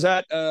Arizona's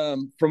at. I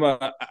feel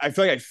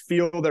like I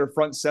feel their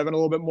front seven a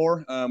little bit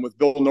more with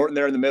Bill Norton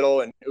there in the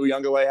middle and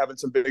Uyunglele having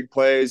some big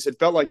plays. It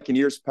felt like in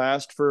years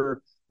past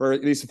for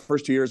at least the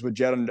first 2 years with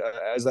Jed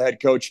as the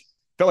head coach,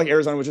 felt like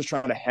Arizona was just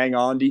trying to hang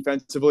on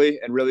defensively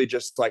and really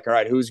just like, all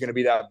right, who's going to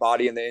be that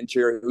body in the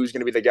interior? Who's going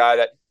to be the guy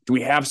do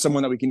we have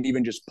someone that we can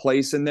even just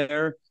place in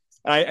there?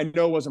 I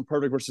know it wasn't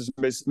perfect versus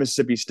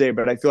Mississippi State,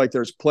 but I feel like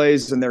there's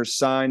plays and there's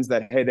signs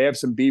that, hey, they have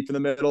some beef in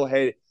the middle.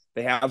 Hey,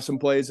 they have some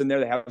plays in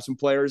there. They have some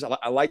players.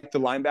 I like the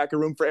linebacker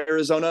room for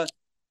Arizona.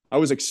 I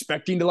was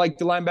expecting to like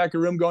the linebacker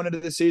room going into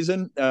the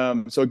season.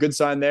 So a good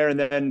sign there. And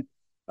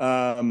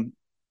then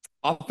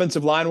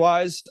offensive line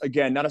wise,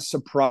 again, not a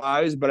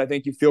surprise, but I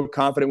think you feel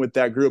confident with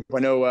that group. I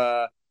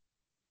know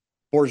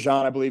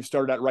Borjan, I believe,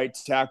 started at right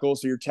tackle.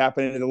 So you're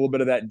tapping into a little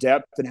bit of that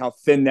depth and how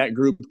thin that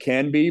group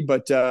can be.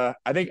 But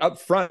I think up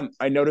front,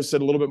 I noticed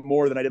it a little bit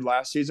more than I did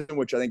last season,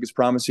 which I think is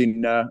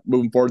promising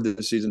moving forward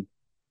this season.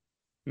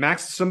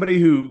 Max, somebody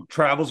who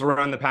travels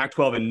around the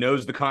Pac-12 and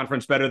knows the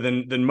conference better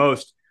than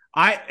most,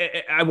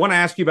 I want to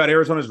ask you about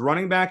Arizona's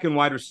running back and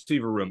wide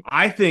receiver room.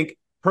 I think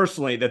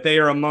personally that they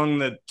are among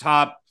the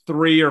top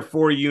 3 or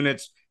 4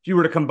 units, if you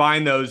were to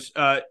combine those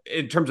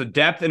in terms of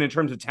depth and in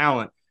terms of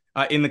talent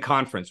in the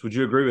conference. Would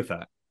you agree with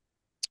that?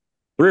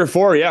 3 or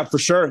 4, yeah, for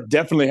sure.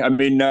 Definitely. I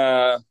mean,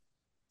 they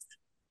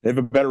have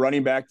a better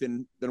running back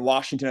than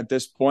Washington at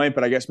this point,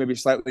 but I guess maybe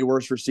slightly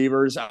worse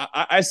receivers.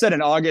 I said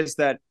in August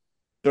that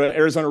the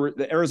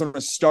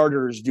Arizona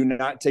starters do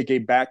not take a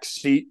back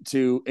seat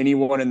to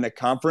anyone in the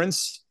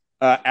conference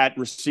at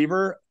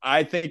receiver.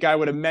 I think I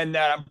would amend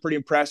that. I'm pretty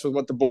impressed with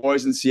what the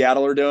boys in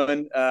Seattle are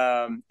doing.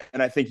 And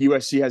I think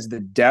USC has the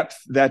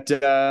depth that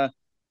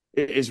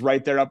is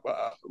right there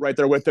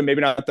with them.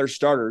 Maybe not their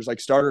starters, like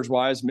starters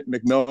wise,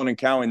 McMillan and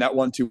Cowan, that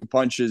 1-2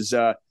 punch is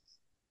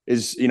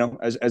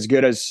as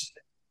good as,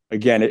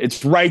 again,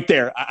 it's right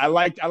there. I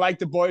like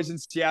the boys in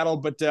Seattle,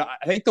 but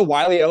I think the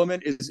Wiley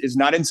element is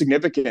not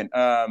insignificant.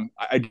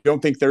 I don't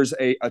think there's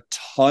a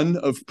ton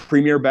of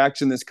premier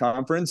backs in this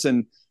conference.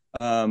 And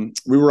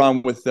we were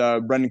on with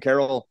Brendan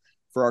Carroll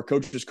for our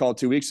coaches call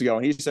 2 weeks ago,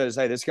 and he says,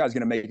 hey, this guy's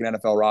going to make an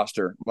NFL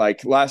roster.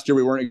 Like last year,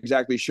 we weren't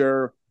exactly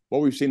sure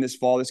what we've seen this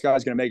fall. This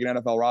guy's going to make an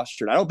NFL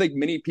roster. And I don't think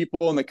many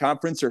people in the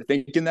conference are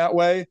thinking that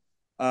way.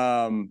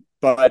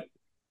 But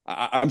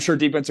I'm sure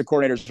defensive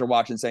coordinators are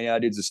watching saying, yeah,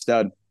 that dude's a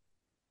stud.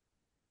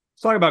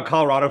 Let's talk about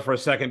Colorado for a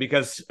second,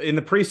 because in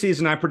the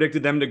preseason, I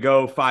predicted them to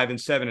go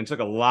 5-7 and took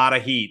a lot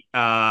of heat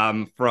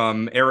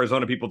from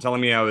Arizona people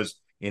telling me I was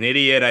an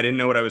idiot. I didn't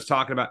know what I was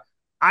talking about.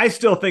 I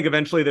still think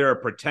eventually they're a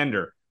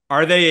pretender.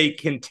 Are they a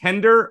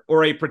contender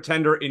or a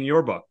pretender in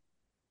your book?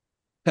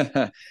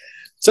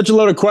 Such a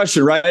loaded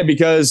question, right?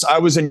 Because I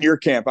was in your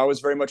camp. I was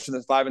very much in the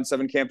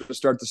 5-7 camp to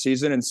start the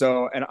season.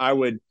 And I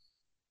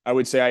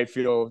would say I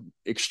feel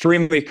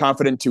extremely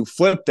confident to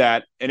flip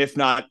that, and if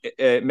not,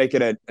 make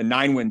it a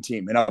 9-win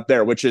team and up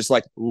there, which is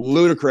like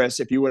ludicrous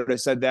if you would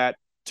have said that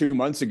 2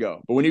 months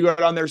ago. But when you go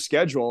on their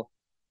schedule,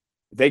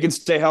 they can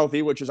stay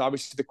healthy, which is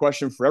obviously the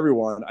question for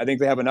everyone. I think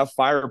they have enough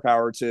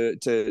firepower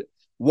to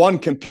one,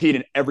 compete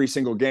in every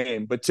single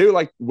game, but two,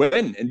 like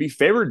win and be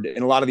favored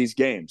in a lot of these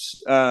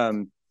games.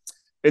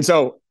 And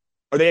so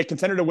are they a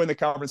contender to win the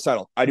conference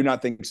title? I do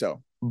not think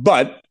so.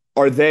 But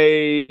are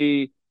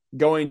they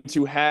going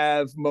to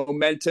have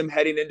momentum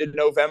heading into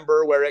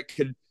November where it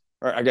could,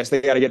 or I guess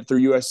they got to get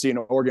through USC and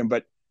Oregon,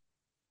 but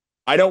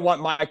I don't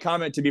want my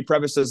comment to be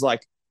prefaced as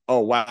like, oh,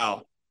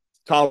 wow,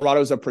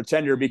 Colorado's a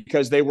pretender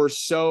because they were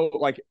so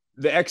like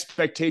the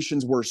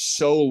expectations were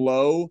so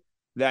low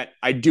that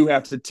I do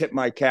have to tip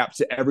my cap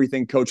to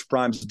everything Coach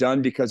Prime's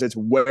done because it's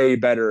way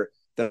better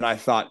than I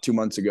thought 2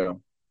 months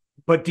ago.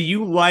 But do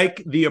you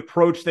like the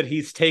approach that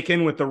he's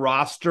taken with the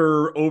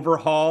roster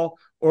overhaul?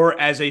 Or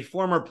as a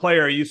former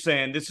player, are you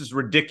saying this is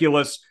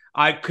ridiculous?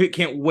 I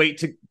couldn't wait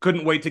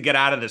to get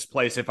out of this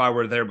place if I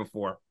were there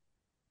before.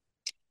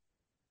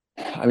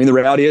 I mean, the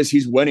reality is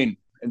he's winning.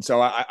 And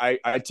so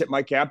I tip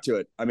my cap to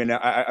it. I mean,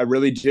 I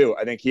really do.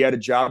 I think he had a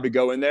job to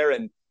go in there,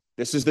 and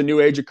this is the new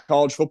age of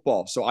college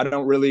football. So I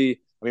don't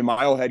really – I mean,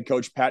 my old head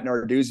coach, Pat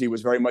Narduzzi,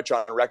 was very much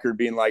on record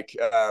being like,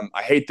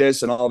 I hate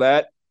this and all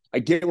that. I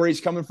get where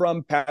he's coming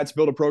from. Pat's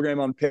built a program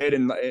on Pitt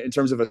in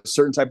terms of a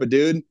certain type of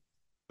dude,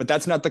 but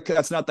that's not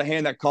the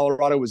hand that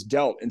Colorado was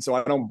dealt. And so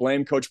I don't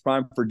blame Coach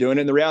Prime for doing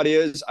it. And the reality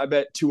is, I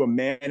bet to a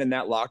man in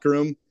that locker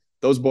room,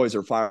 those boys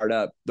are fired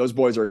up. Those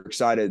boys are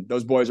excited.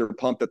 Those boys are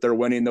pumped that they're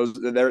winning.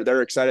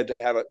 They're excited to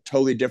have a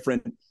totally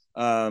different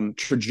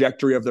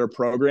trajectory of their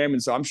program.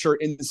 And so I'm sure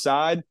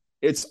inside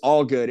it's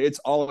all good. It's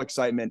all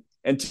excitement.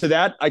 And to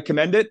that, I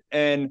commend it.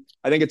 And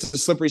I think it's a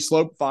slippery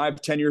slope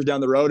 5-10 years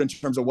down the road in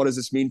terms of what does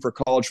this mean for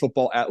college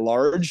football at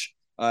large,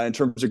 in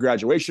terms of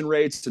graduation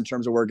rates, in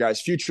terms of where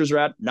guys' futures are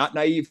at. Not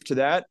naive to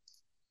that.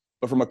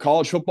 But from a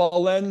college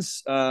football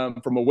lens,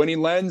 from a winning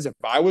lens, if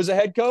I was a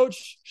head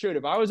coach,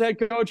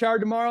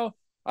 Howard, tomorrow,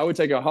 I would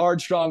take a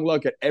hard, strong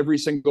look at every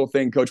single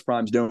thing Coach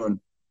Prime's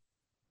doing.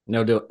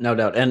 No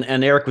doubt.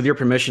 And Eric, with your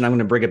permission, I'm going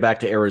to bring it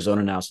back to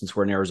Arizona now, since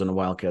we're an Arizona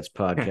Wildcats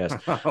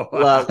podcast.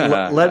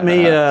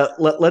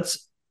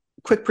 Let's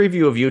quick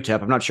preview of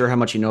UTEP. I'm not sure how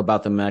much you know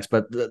about them, Max,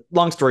 but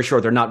long story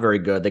short, they're not very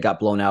good. They got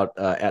blown out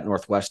at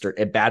Northwestern,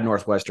 a bad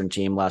Northwestern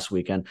team last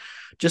weekend.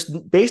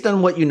 Just based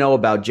on what you know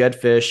about Jedd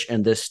Fisch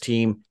and this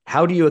team,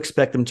 how do you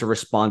expect them to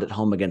respond at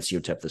home against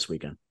UTEP this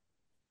weekend?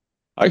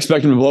 I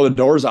expect them to blow the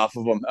doors off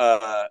of them.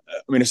 I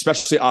mean,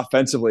 especially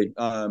offensively,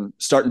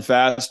 starting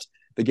fast.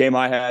 The game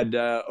I had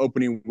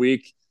opening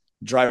week,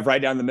 drive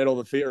right down the middle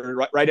of the field,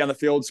 right down the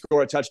field,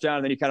 score a touchdown,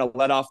 and then you kind of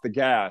let off the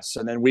gas.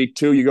 And then week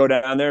 2, you go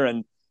down there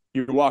and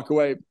you walk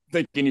away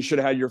thinking you should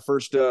have had your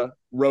first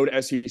road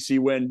SEC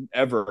win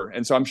ever.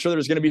 And so I'm sure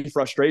there's going to be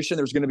frustration.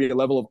 There's going to be a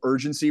level of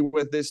urgency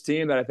with this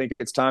team that I think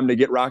it's time to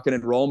get rocking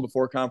and rolling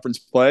before conference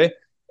play.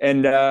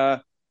 And I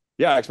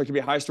expect it to be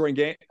a high scoring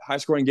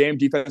game,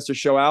 defense to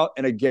show out.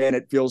 And again,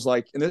 it feels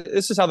like, and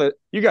this is how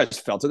you guys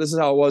felt it. This is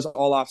how it was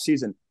all off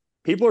season.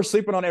 People are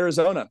sleeping on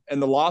Arizona,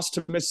 and the loss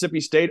to Mississippi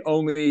State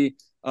only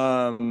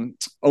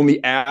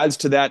adds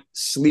to that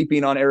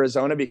sleeping on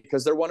Arizona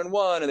because they're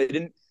 1-1 and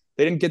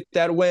they didn't get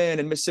that win.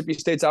 And Mississippi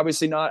State's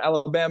obviously not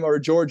Alabama or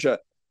Georgia,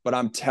 but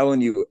I'm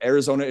telling you,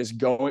 Arizona is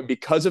going,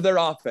 because of their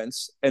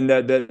offense and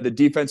the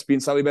defense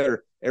being slightly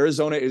better.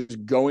 Arizona is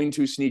going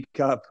to sneak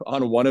up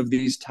on one of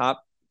these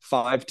top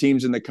 5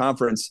 teams in the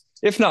conference,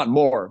 if not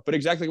more. But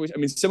exactly,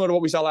 similar to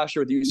what we saw last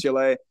year with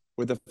UCLA,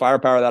 with the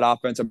firepower of that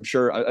offense.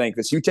 I think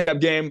this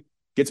UTEP game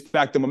gets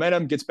back the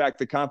momentum, gets back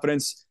the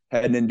confidence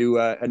heading into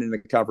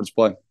conference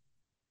play.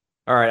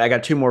 All right, I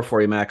got 2 more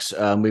for you, Max.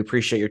 We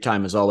appreciate your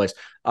time as always.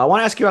 I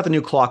want to ask you about the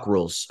new clock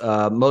rules.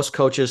 Most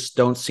coaches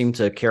don't seem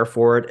to care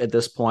for it at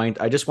this point.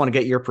 I just want to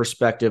get your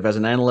perspective as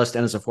an analyst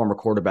and as a former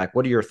quarterback.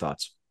 What are your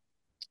thoughts?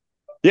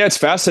 Yeah, it's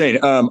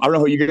fascinating. I don't know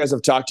who you guys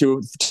have talked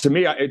to. To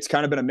me, it's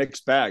kind of been a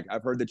mixed bag.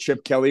 I've heard the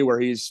Chip Kelly where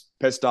he's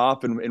pissed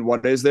off and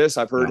what is this?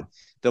 I've heard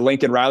the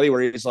Lincoln Riley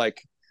where he's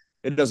like,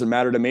 it doesn't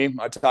matter to me.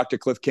 I talked to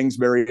Cliff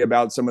Kingsbury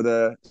about some of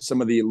the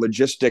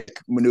logistic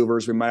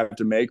maneuvers we might have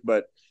to make,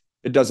 but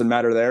it doesn't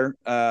matter there.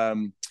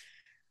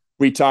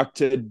 We talked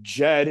to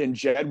Jedd, and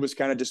Jedd was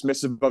kind of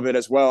dismissive of it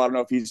as well. I don't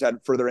know if he's had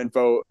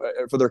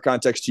further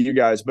context to you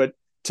guys, but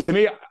to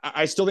me,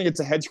 I still think it's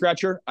a head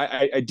scratcher.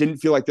 I didn't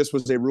feel like this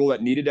was a rule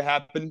that needed to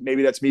happen.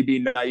 Maybe that's me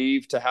being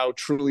naive to how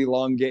truly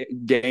long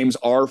games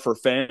are for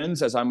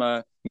fans, as I'm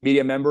a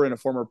media member and a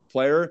former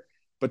player.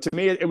 But to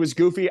me, it was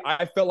goofy.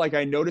 I felt like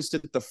I noticed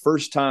it the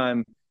first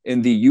time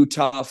in the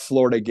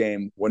Utah-Florida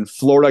game when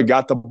Florida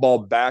got the ball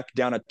back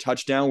down a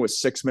touchdown with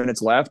 6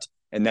 minutes left,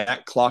 and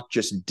that clock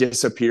just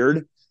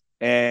disappeared.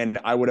 And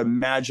I would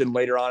imagine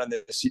later on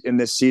in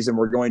this season,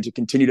 we're going to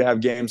continue to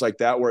have games like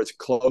that where it's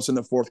close in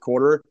the fourth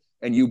quarter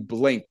and you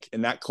blink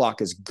and that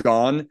clock is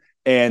gone.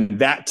 And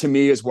that to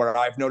me is where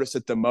I've noticed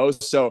it the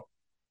most. So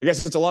I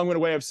guess it's a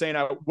long-winded way of saying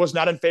I was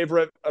not in favor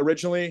of it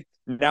originally.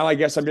 Now I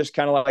guess I'm just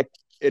kind of like,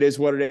 it is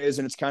what it is,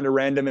 and it's kind of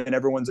random, and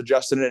everyone's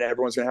adjusting it, and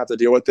everyone's going to have to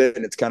deal with it,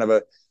 and it's kind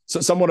of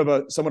somewhat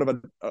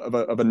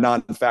of a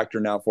non-factor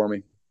now for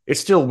me.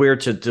 It's still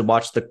weird to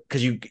watch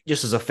because you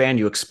just as a fan,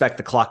 you expect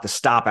the clock to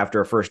stop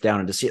after a first down,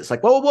 and to see it's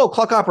like, whoa,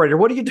 clock operator,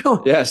 what are you doing?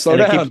 Yeah, slow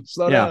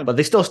down. But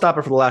they still stop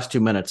it for the last 2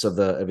 minutes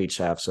of each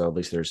half, so at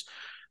least there's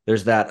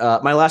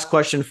that. My last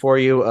question for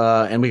you,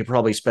 and we could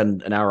probably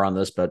spend an hour on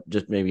this, but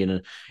just maybe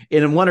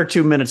in 1 or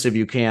 2 minutes if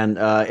you can.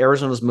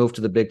 Arizona's moved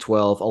to the Big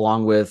 12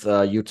 along with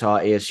Utah,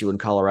 ASU, and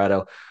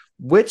Colorado.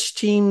 Which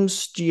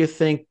teams do you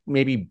think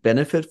maybe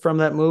benefit from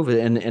that move,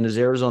 and is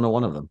Arizona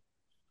one of them?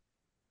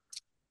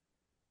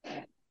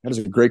 That is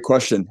a great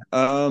question.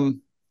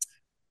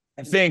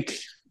 I think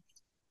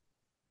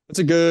that's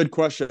a good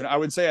question. I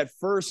would say at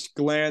first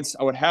glance,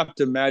 I would have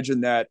to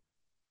imagine that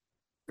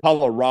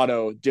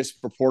Colorado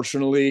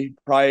disproportionately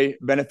probably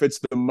benefits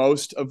the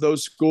most of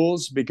those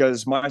schools,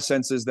 because my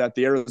sense is that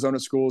the Arizona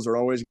schools are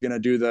always going to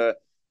do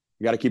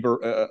you got to keep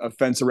a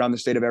fence around the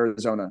state of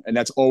Arizona, and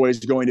that's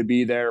always going to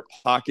be their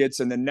pockets.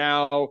 And then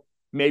now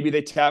maybe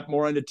they tap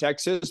more into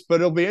Texas, but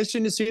it'll be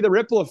interesting to see the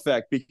ripple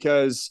effect,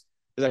 because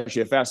it's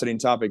actually a fascinating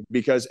topic,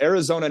 because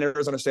Arizona and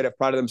Arizona State have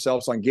prided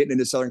themselves on getting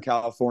into Southern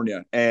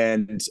California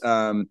and,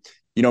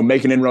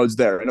 making inroads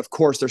there. And of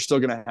course, they're still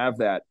going to have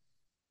that.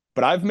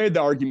 But I've made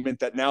the argument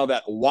that now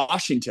that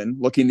Washington,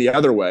 looking the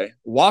other way,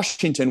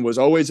 Washington was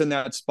always in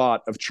that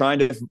spot of trying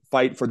to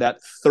fight for that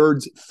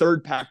third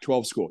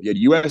Pac-12 school.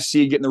 You had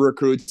USC getting the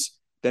recruits.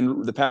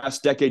 Then the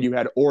past decade, you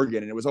had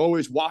Oregon, and it was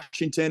always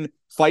Washington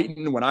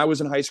fighting. When I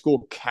was in high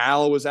school,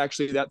 Cal was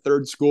actually that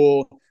third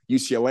school.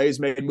 UCLA's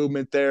made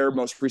movement there.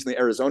 Most recently,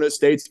 Arizona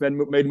State's made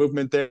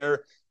movement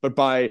there. But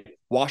by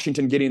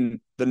Washington getting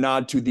the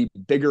nod to the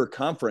bigger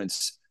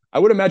conference, I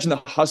would imagine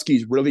the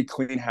Huskies really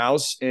clean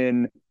house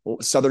in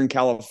Southern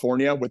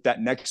California with that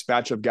next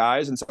batch of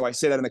guys. And so I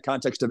say that in the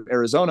context of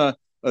Arizona,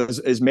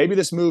 is maybe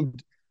this move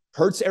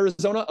hurts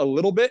Arizona a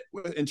little bit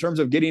in terms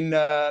of getting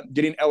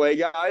LA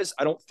guys.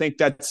 I don't think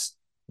that's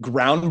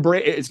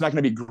groundbreaking. It's not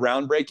going to be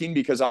groundbreaking,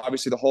 because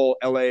obviously the whole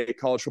LA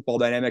college football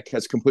dynamic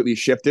has completely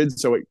shifted,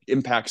 so it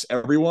impacts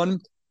everyone.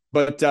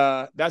 But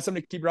that's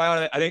something to keep your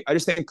eye on. I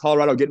just think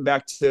Colorado getting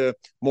back to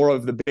more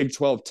of the Big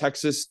 12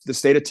 Texas, the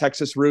state of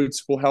Texas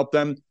roots will help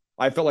them.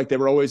 I felt like they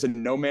were always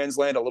in no man's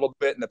land a little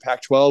bit in the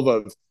Pac-12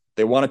 of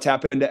they want to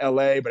tap into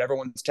LA, but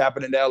everyone's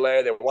tapping into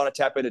LA. They want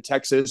to tap into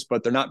Texas,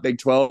 but they're not Big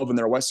 12 and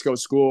they're a West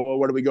Coast school.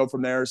 Where do we go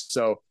from there?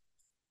 So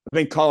I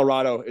think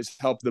Colorado has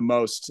helped the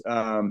most.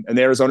 And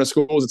the Arizona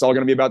schools, it's all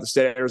going to be about the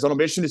state of Arizona.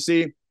 Mission to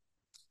see.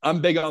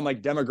 I'm big on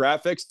like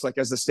demographics, like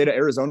as the state of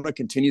Arizona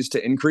continues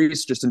to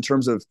increase just in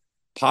terms of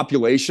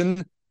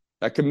population,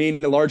 that could mean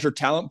a larger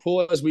talent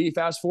pool as we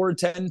fast forward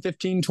 10,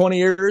 15, 20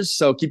 years.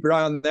 So keep your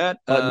eye on that.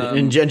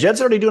 And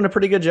Jed's already doing a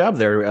pretty good job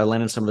there,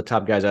 landing some of the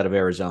top guys out of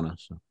Arizona.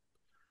 So.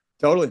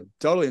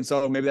 Totally. And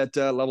so maybe that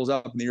levels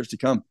up in the years to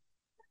come.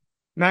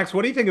 Max,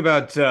 what do you think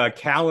about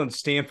Cal and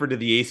Stanford to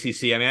the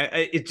ACC? I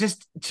mean,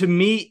 to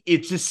me,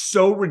 it's just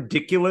so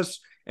ridiculous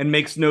and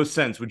makes no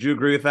sense. Would you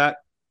agree with that?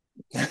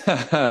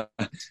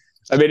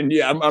 I mean,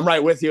 yeah, I'm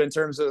right with you in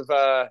terms of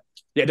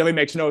it definitely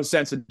makes no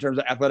sense in terms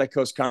of Athletic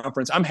Coast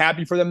Conference. I'm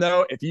happy for them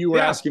though. If you were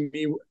asking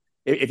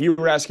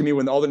me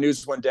when all the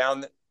news went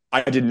down,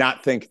 I did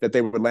not think that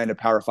they would land a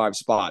Power 5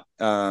 spot.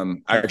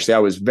 I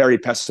was very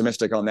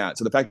pessimistic on that.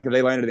 So the fact that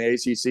they landed in the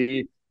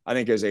ACC, I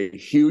think, is a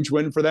huge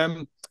win for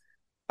them.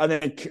 I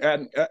think,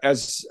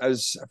 as I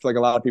feel like a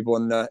lot of people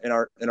in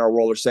our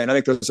world are saying, I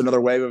think there's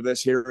another wave of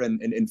this here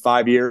in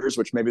 5 years,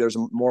 which maybe there's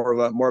more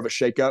of a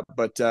shakeup.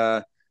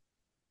 But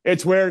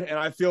it's weird, and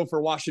I feel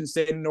for Washington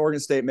State and Oregon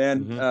State,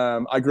 man.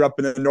 Mm-hmm. I grew up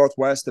in the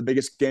Northwest. The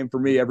biggest game for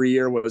me every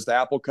year was the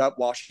Apple Cup,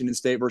 Washington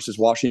State versus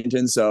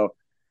Washington. So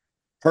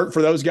hurt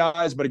for those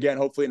guys, but again,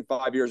 hopefully in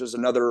 5 years there's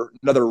another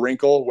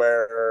wrinkle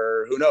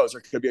where who knows,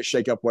 there could be a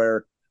shakeup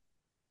where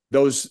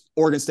those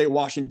Oregon State,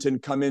 Washington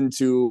come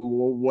into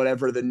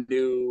whatever the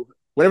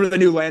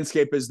new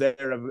landscape is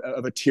there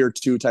of a tier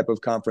 2 type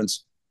of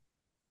conference.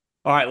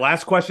 All right,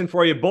 last question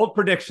for you. Bold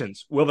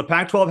predictions. Will the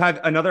Pac-12 have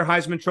another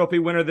Heisman Trophy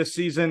winner this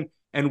season?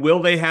 And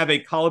will they have a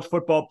college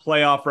football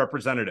playoff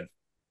representative?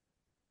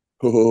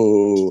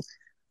 Oh,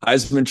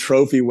 Heisman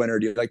Trophy winner.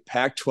 Do you like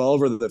Pac-12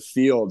 or the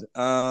field?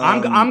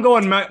 I'm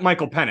going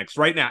Michael Penix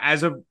right now.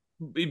 As of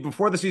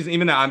before the season,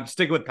 even now, I'm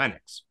sticking with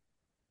Penix.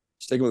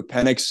 Sticking with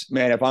Penix,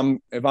 man.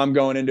 If I'm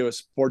going into a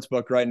sports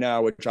book right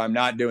now, which I'm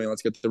not doing,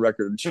 let's get the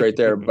record straight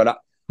there. But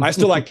I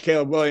still like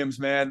Caleb Williams,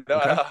 man.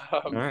 Okay.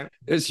 Right.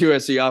 This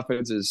USC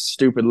offense is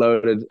stupid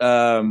loaded.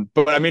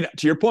 But I mean,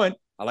 to your point,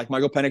 I like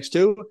Michael Penix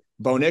too.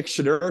 Bo Nix,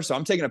 Shadur. So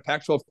I'm taking a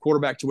Pac-12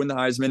 quarterback to win the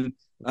Heisman.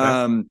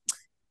 Okay.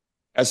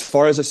 As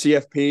far as a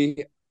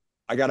CFP,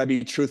 I got to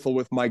be truthful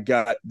with my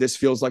gut. This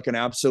feels like an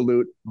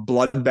absolute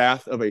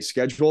bloodbath of a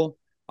schedule.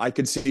 I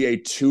could see a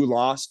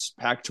 2-loss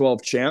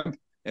Pac-12 champ.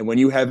 And when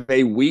you have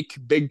a weak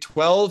Big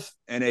 12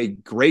 and a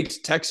great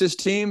Texas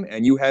team,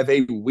 and you have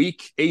a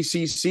weak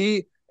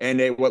ACC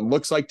and what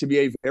looks like to be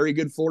a very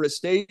good Florida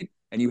State,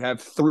 and you have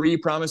 3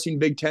 promising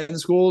Big 10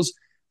 schools,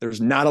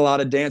 there's not a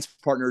lot of dance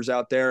partners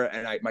out there.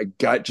 And my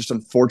gut just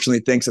unfortunately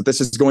thinks that this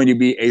is going to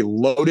be a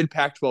loaded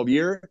Pac-12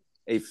 year,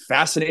 a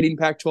fascinating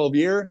Pac-12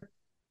 year.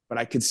 But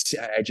I could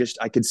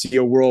see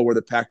a world where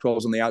the Pac-12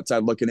 is on the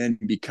outside looking in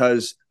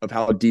because of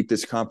how deep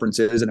this conference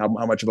is and how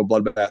much of a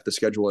bloodbath the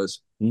schedule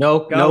is. No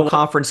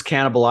conference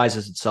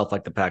cannibalizes itself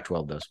like the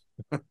Pac-12 does.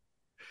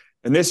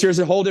 And this year's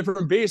a whole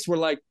different beast. We're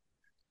like,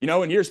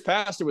 in years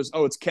past, it was,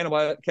 it's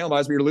cannibalized,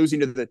 but you're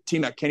losing to the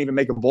team that can't even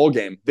make a bowl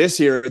game. This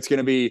year, it's going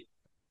to be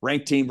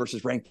ranked team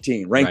versus ranked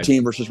team,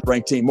 team versus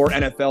ranked team, more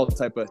NFL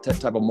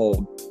type of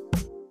mold.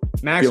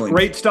 Max,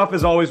 great stuff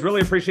as always.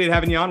 Really appreciate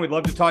having you on. We'd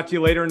love to talk to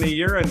you later in the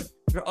year, and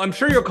I'm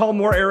sure you'll call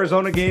more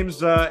Arizona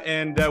games,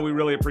 and we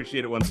really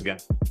appreciate it once again.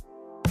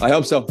 I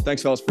hope so.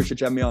 Thanks, fellas.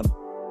 Appreciate you having me on.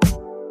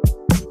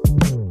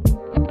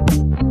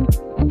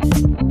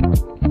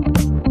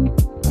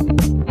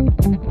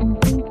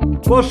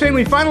 Well, Shane,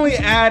 we finally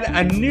add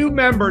a new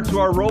member to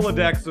our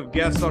Rolodex of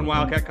guests on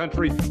Wildcat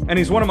Country, and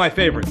he's one of my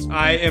favorites.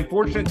 I am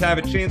fortunate to have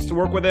a chance to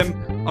work with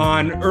him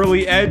on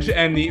Early Edge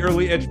and the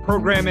Early Edge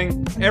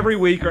programming every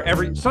week,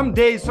 or some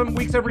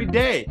weeks every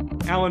day.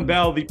 Allan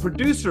Bell, the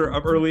producer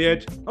of Early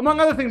Edge. Among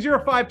other things, you're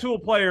a five-tool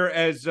player,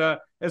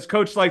 as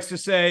Coach likes to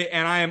say,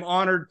 and I am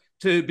honored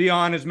to be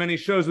on as many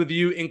shows with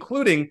you,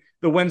 including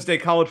the Wednesday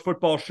college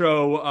football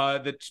show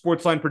that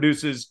Sportsline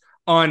produces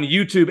on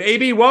YouTube.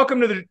 AB,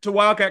 welcome to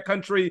Wildcat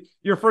Country,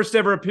 your first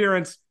ever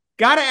appearance.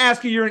 Got to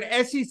ask you, you're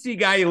an SEC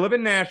guy, you live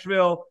in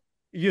Nashville.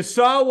 You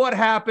saw what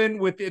happened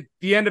with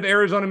the end of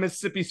Arizona,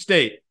 Mississippi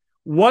State.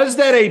 Was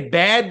that a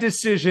bad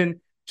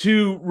decision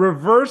to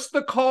reverse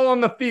the call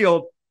on the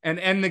field and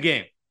end the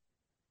game?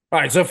 All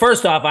right, so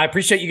first off, I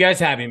appreciate you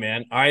guys having me,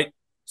 man. All right.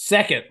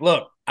 Second,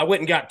 look, I went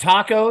and got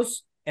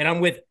tacos, and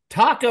I'm with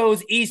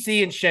Tacos,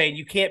 EC, and Shane.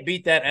 You can't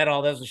beat that at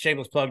all. That was a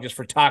shameless plug just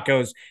for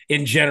tacos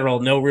in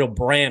general. No real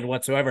brand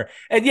whatsoever.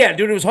 And yeah,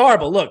 dude, it was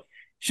horrible. Look,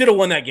 should have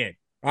won that game.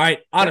 All right,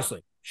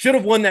 honestly, should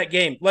have won that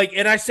game. Like,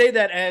 and I say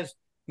that as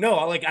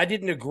no, like I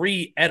didn't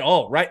agree at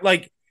all. Right,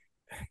 like,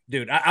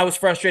 dude, I was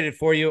frustrated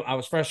for you. I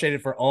was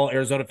frustrated for all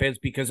Arizona fans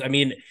because I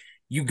mean,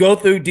 you go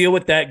through, deal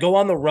with that, go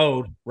on the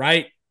road,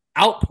 right,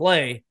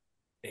 outplay.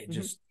 It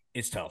just.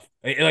 It's tough.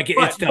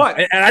 It's tough.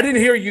 And I didn't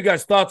hear you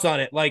guys' thoughts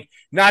on it. Like,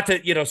 not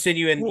to, send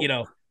you in,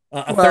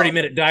 a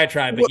 30-minute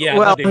diatribe, but yeah.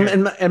 Well,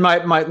 and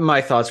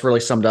my thoughts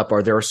really summed up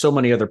are there are so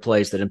many other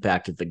plays that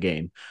impacted the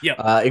game,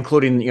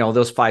 including,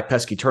 those 5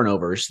 pesky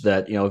turnovers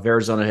that, if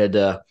Arizona had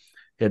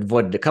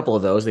avoided a couple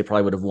of those, they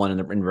probably would have won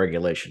in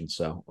regulation.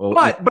 So,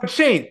 but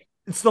Shane,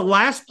 it's the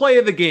last play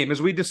of the game,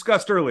 as we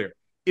discussed earlier.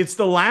 It's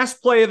the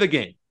last play of the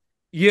game.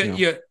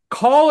 You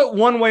call it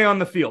one way on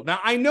the field. Now,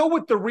 I know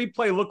what the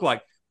replay looked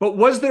like. But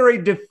was there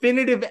a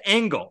definitive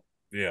angle?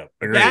 Yeah,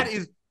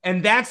 agreed.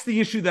 That's the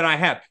issue that I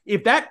have.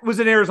 If that was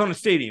in Arizona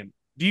Stadium,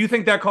 do you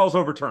think that call's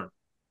overturned?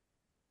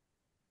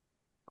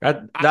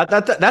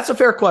 That's a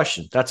fair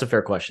question. That's a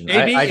fair question.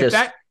 Maybe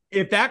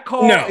if that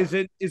call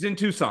is in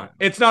Tucson,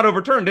 it's not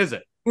overturned, is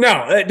it?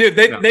 No, dude,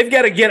 they've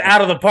got to get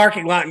out of the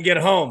parking lot and get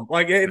home.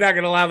 Like, they're not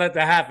going to allow that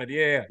to happen.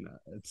 Yeah. No,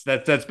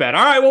 that's bad.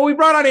 All right, well, we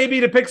brought on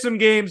AB to pick some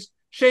games.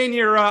 Shane,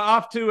 you're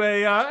off to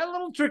a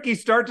little tricky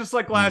start, just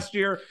like last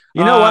year.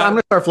 You know what? I'm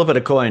going to start flipping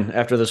a coin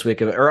after this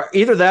week of it. Or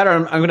either that, or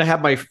I'm going to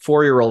have my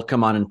 4-year-old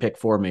come on and pick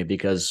for me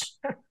because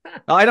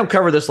I don't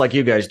cover this like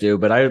you guys do.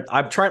 But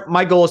I'm trying.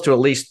 My goal is to at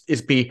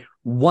least be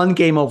one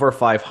game over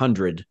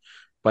 500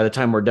 by the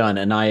time we're done,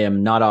 and I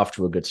am not off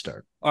to a good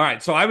start. All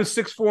right, so I was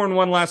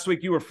 6-4-1 last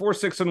week. You were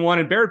 4-6-1,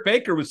 and Barrett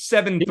Baker was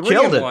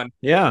 7-3-1.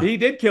 Yeah, he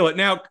did kill it.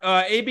 Now,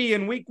 AB,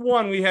 in week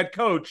 1, we had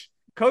Coach.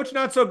 Coach,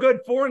 not so good,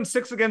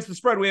 4-6 against the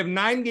spread. We have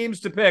 9 games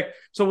to pick.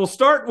 So we'll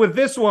start with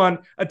this one.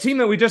 A team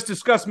that we just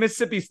discussed,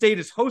 Mississippi State,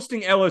 is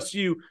hosting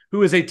LSU,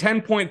 who is a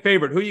 10-point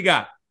favorite. Who you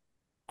got?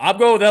 I'll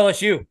go with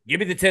LSU.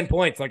 Give me the 10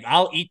 points. Like,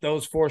 I'll eat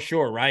those for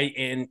sure, right?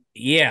 And,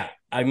 yeah,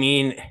 I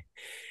mean,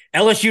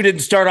 LSU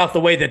didn't start off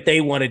the way that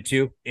they wanted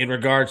to in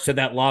regards to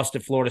that loss to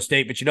Florida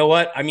State. But you know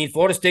what? I mean,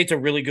 Florida State's a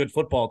really good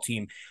football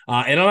team.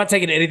 And I'm not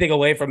taking anything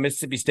away from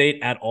Mississippi State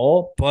at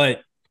all.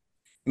 But,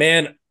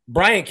 man,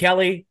 Brian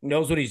Kelly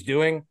knows what he's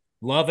doing.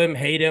 Love him,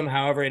 hate him,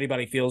 however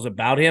anybody feels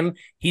about him.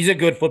 He's a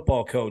good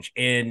football coach.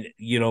 And,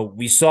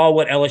 we saw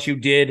what LSU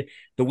did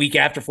the week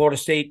after Florida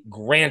State.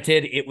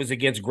 Granted, it was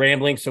against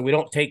Grambling, so we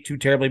don't take too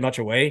terribly much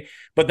away.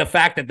 But the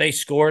fact that they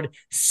scored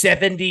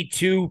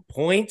 72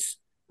 points,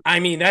 I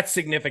mean, that's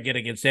significant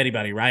against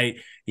anybody, right?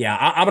 Yeah,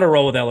 I'm going to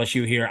roll with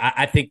LSU here.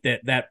 I think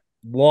that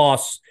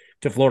loss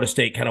to Florida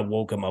State kind of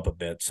woke them up a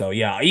bit. So,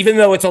 yeah, even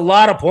though it's a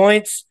lot of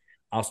points,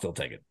 I'll still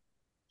take it.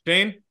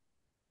 Shane?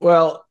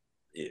 Well,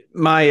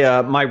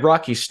 my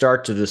rocky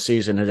start to the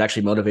season has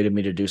actually motivated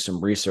me to do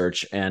some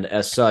research, and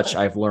as such,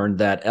 I've learned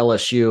that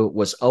LSU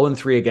was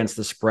 0-3 against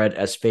the spread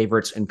as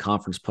favorites in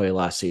conference play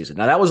last season.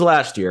 Now, that was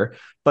last year,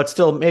 but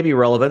still maybe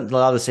relevant. A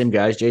lot of the same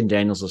guys. Jaden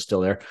Daniels is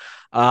still there.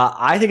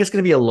 I think it's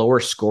going to be a lower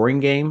scoring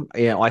game.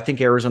 I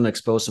think Arizona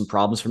exposed some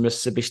problems for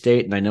Mississippi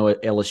State, and I know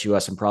LSU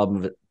has some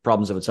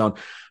problems of its own.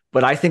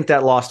 But I think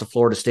that loss to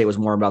Florida State was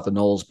more about the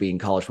Noles being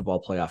college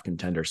football playoff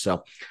contenders.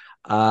 So.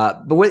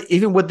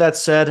 Even with that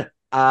said,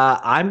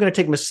 I'm going to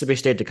take Mississippi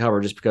State to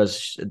cover just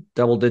because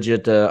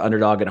double-digit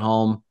underdog at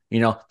home.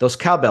 Those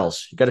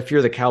cowbells. You got to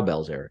fear the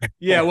cowbells, Eric.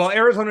 Yeah, well,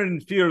 Arizona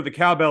didn't fear the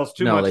cowbells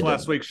too much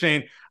last week,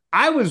 Shane.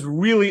 I was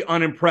really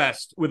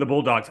unimpressed with the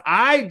Bulldogs.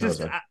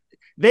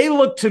 They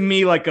look to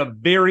me like a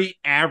very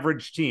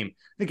average team.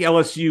 I think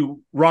LSU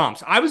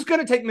romps. I was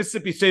going to take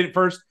Mississippi State at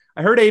first.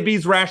 I heard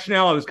AB's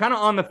rationale. I was kind of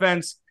on the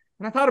fence,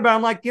 and I thought about it.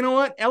 I'm like, you know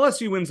what?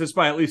 LSU wins this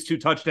by at least 2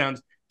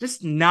 touchdowns.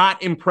 Just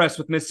not impressed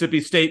with Mississippi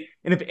State.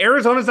 And if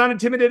Arizona's not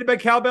intimidated by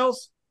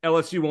cowbells,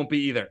 LSU won't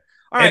be either.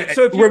 All right.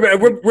 So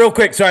real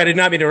quick, sorry, I did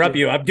not mean to interrupt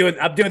you. I'm doing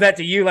that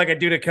to you like I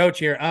do to Coach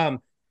here.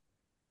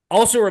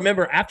 Also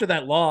remember, after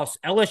that loss,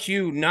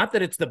 LSU, not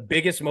that it's the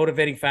biggest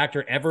motivating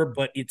factor ever,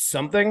 but it's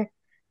something.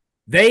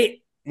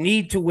 They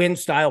need to win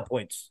style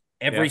points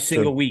every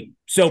single week.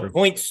 So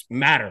points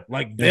matter.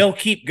 Like, they'll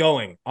keep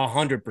going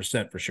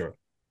 100% for sure.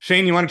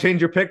 Shane, you want to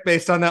change your pick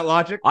based on that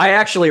logic? I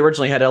actually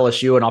originally had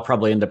LSU, and I'll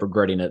probably end up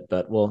regretting it.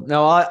 But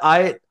no,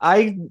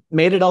 I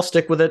made it. I'll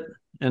stick with it,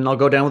 and I'll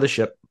go down with the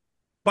ship.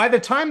 By the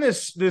time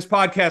this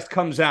podcast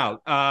comes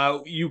out,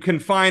 you can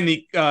find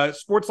the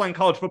Sportsline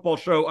College Football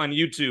Show on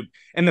YouTube.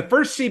 And the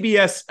first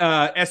CBS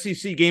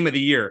SEC game of the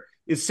year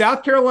is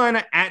South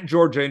Carolina at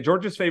Georgia, and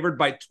Georgia's favored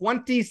by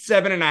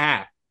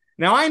 27.5.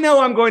 Now, I know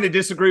I'm going to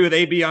disagree with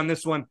AB on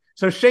this one.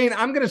 So, Shane,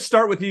 I'm going to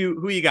start with you.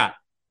 Who you got?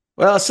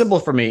 Well, it's simple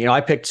for me.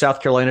 I picked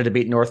South Carolina to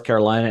beat North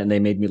Carolina, and they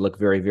made me look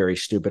very, very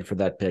stupid for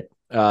that pick.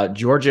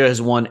 Georgia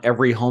has won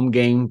every home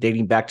game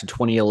dating back to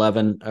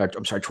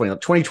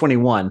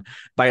 2021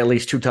 by at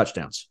least 2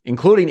 touchdowns,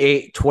 including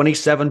a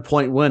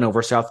 27-point win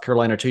over South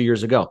Carolina 2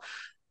 years ago.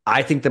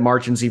 I think the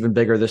margin's even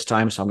bigger this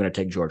time, so I'm going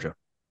to take Georgia.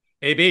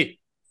 AB.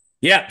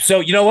 Yeah, so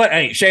you know what?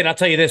 Hey, Shane, I'll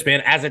tell you this,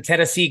 man. As a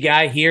Tennessee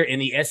guy here in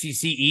the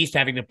SEC East,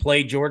 having to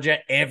play Georgia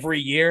every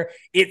year,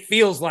 it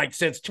feels like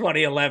since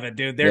 2011,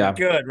 dude. They're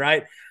good,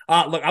 right?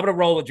 Look, I'm going to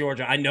roll with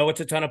Georgia. I know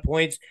it's a ton of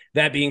points.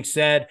 That being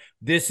said,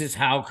 this is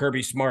how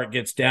Kirby Smart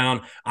gets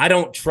down. I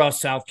don't trust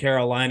South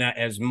Carolina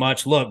as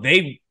much. Look,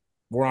 they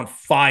were on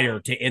fire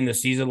to end the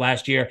season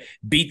last year,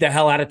 beat the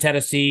hell out of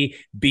Tennessee,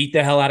 beat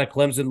the hell out of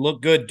Clemson,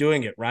 look good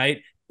doing it,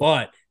 right?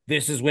 But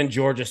this is when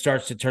Georgia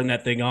starts to turn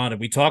that thing on. And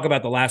we talk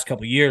about the last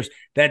couple of years,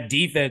 that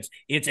defense,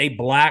 it's a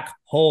black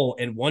hole.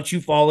 And once you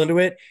fall into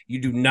it,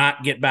 you do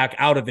not get back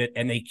out of it.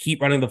 And they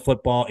keep running the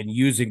football and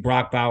using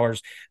Brock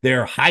Bowers,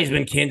 their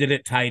Heisman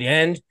candidate tight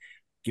end.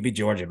 Give me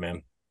Georgia,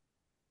 man.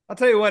 I'll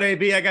tell you what,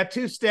 AB, I got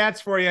 2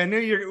 stats for you. I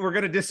knew we're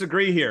going to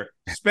disagree here.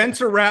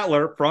 Spencer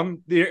Rattler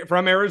from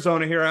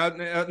Arizona here out in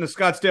the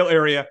Scottsdale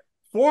area,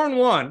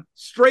 4-1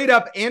 straight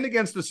up and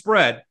against the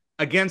spread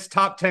against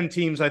top 10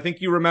 teams. I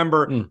think you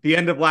remember the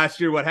end of last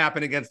year, what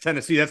happened against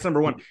Tennessee. That's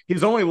number 1.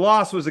 His only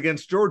loss was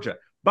against Georgia.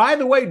 By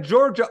the way,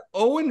 Georgia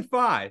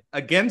 0-5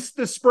 against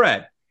the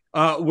spread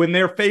when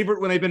they've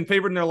been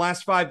favored in their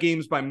last 5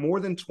 games by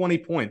more than 20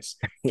 points.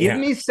 Give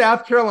me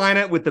South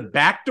Carolina with the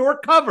backdoor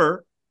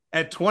cover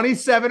at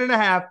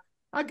 27.5.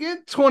 I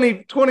get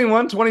 20,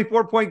 21,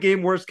 24-point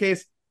game, worst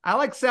case. I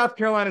like South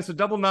Carolina, so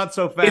double not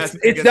so fast.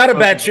 It's not a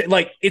bad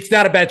it's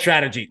not a bad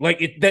strategy. Like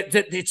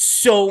it's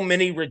so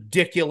many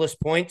ridiculous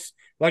points.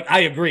 Like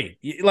I agree.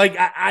 Like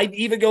I'd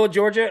even go with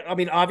Georgia. I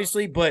mean,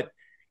 obviously, but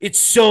it's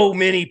so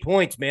many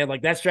points, man.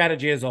 Like that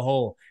strategy as a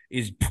whole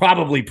is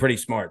probably pretty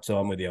smart. So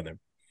I'm with you on there.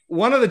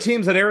 One of the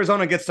teams that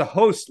Arizona gets to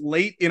host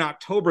late in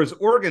October is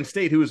Oregon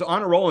State, who is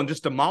on a roll and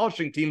just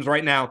demolishing teams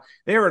right now.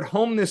 They are at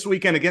home this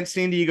weekend against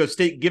San Diego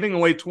State, giving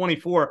away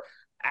 24.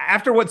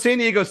 After what San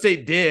Diego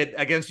State did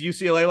against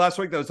UCLA last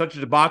week, that was such a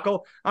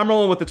debacle. I'm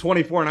rolling with the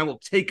 24, and I will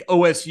take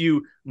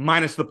OSU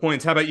minus the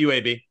points. How about you,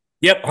 AB?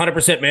 Yep,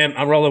 100%, man.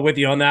 I'm rolling with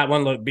you on that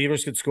one. Look,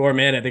 Beavers could score,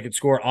 man, and they could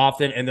score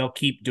often, and they'll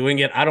keep doing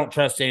it. I don't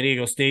trust San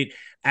Diego State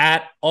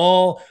at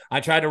all.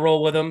 I tried to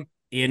roll with them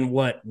in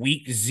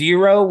week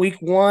 0, week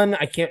 1.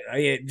 I can't,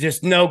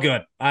 just no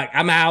good.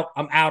 I'm out.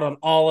 I'm out on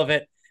all of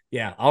it.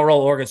 Yeah, I'll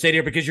roll Oregon State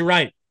here because you're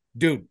right.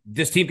 Dude,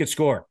 this team could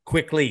score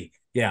quickly.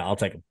 Yeah, I'll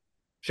take them.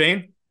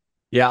 Shane?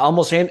 Yeah,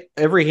 almost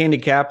every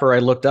handicapper I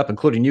looked up,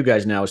 including you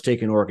guys now, is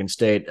taking Oregon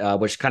State,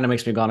 which kind of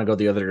makes me want to go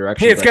the other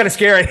direction. It's kind of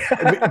scary.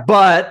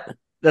 But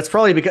that's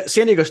probably because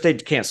San Diego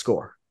State can't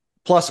score.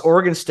 Plus,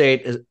 Oregon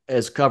State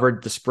has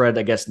covered the spread,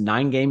 I guess,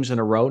 9 games in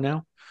a row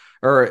now.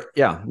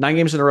 9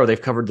 games in a row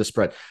they've covered the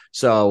spread.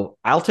 So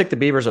I'll take the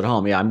Beavers at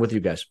home. Yeah, I'm with you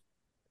guys.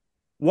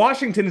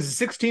 Washington is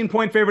a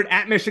 16-point favorite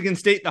at Michigan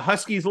State. The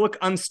Huskies look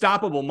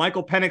unstoppable.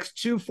 Michael Penix,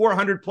 2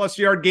 400-plus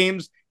yard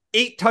games,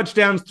 8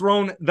 touchdowns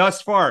thrown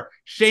thus far.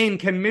 Shane,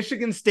 can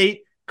Michigan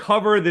State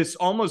cover this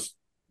almost,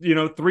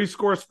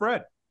 3-score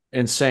spread?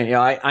 Insane.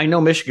 Yeah, I know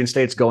Michigan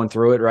State's going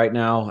through it right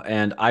now,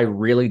 and I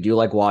really do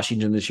like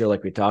Washington this year,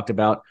 like we talked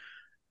about.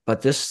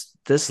 But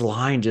this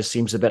line just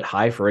seems a bit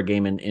high for a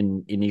game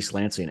in East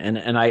Lansing.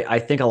 And I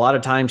think a lot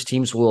of times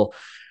teams will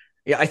 –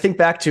 yeah, I think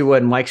back to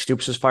when Mike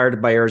Stoops was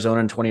fired by Arizona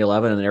in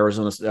 2011 and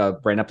Arizona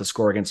ran up the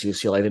score against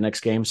UCLA the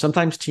next game.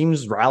 Sometimes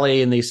teams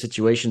rally in these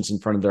situations in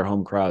front of their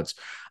home crowds.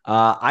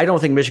 I don't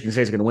think Michigan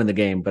State is going to win the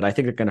game, but I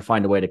think they're going to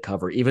find a way to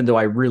cover, even though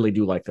I really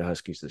do like the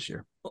Huskies this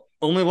year.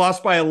 Only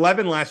lost by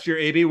 11 last year,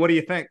 AB. What do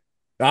you think?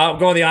 I'm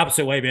going the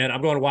opposite way, man.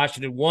 I'm going to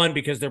Washington, 1,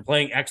 because they're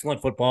playing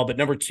excellent football. But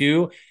number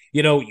 2,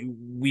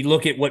 we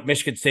look at what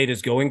Michigan State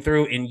is going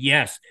through. And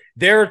yes,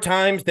 there are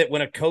times that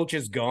when a coach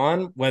is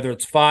gone, whether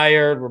it's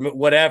fired or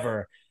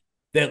whatever,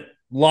 that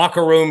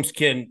locker rooms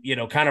can,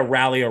 kind of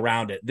rally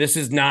around it. This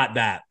is not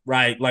that,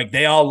 right? Like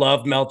they all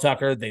love Mel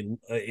Tucker.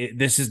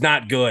 This is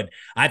not good.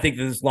 I think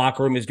this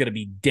locker room is going to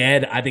be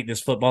dead. I think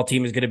this football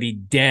team is going to be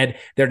dead.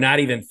 They're not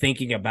even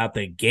thinking about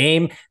the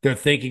game. They're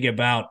thinking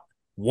about,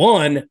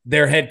 1,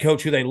 their head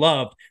coach who they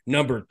loved.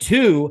 Number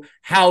 2,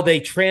 how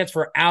they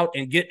transfer out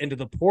and get into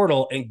the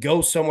portal and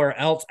go somewhere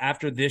else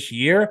after this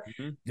year.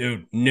 Mm-hmm.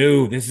 Dude,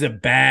 no, this is a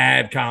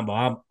bad combo.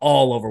 I'm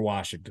all over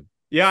Washington.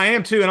 Yeah, I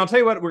am too. And I'll tell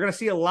you what, we're going to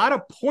see a lot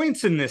of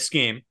points in this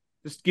game.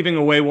 Just giving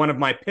away one of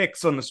my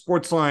picks on the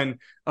Sportsline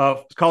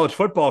College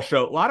Football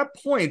Show. A lot of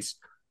points.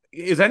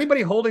 is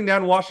anybody holding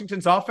down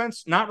Washington's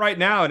offense? Not right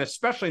now, and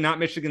especially not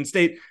Michigan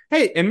State.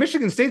 Hey, and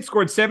Michigan State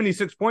scored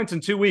 76 points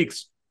in 2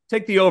 weeks.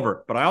 Take the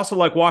over, but I also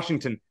like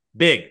Washington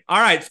big. All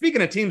right,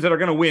 speaking of teams that are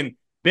going to win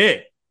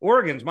big,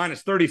 Oregon's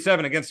minus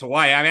 37 against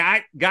Hawaii. I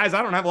mean, guys,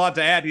 I don't have a lot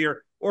to add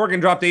here. Oregon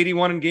dropped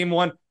 81 in game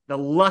one. The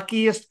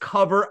luckiest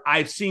cover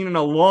I've seen in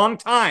a long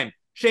time.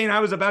 Shane, I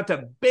was about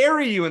to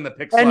bury you in the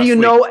picks and last you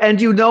week. know, and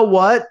you know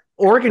what?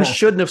 Oregon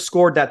shouldn't have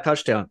scored that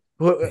touchdown.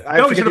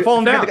 No, he should have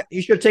fallen down.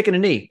 He should have taken a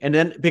knee, and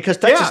then because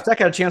Texas Tech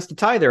had a chance to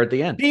tie there at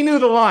the end. He knew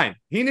the line.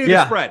 He knew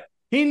the spread.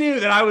 He knew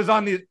that I was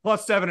on the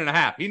plus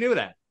 7.5. He knew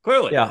that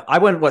clearly. Yeah, I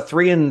went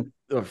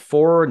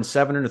 3-4 and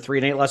 7 and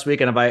 3-8 last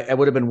week, and it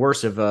would have been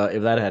worse if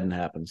that hadn't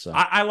happened. So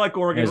I like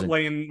Oregon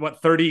laying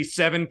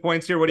 37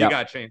 points here. What do you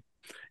got, Shane?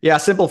 Yeah,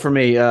 simple for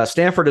me.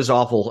 Stanford is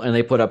awful, and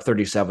they put up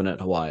 37 at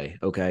Hawaii.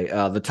 Okay,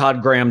 the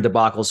Todd Graham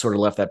debacle sort of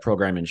left that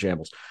program in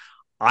shambles.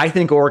 I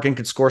think Oregon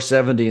could score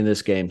 70 in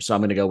this game, so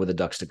I'm going to go with the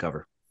Ducks to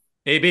cover.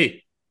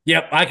 AB.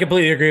 Yep, I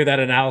completely agree with that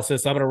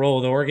analysis. I'm going to roll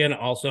with Oregon.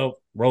 Also,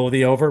 roll with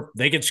the over.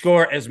 They can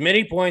score as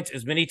many points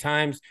as many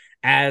times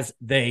as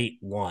they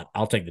want.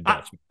 I'll take the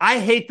Ducks. I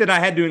hate that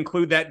I had to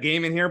include that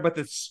game in here, but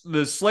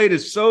the slate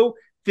is so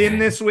thin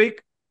this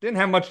week. Didn't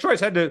have much choice.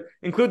 Had to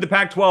include the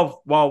Pac-12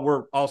 while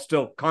we're all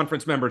still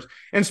conference members.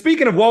 And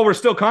speaking of while we're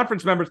still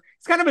conference members,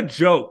 it's kind of a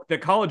joke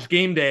that College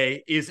Game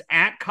Day is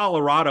at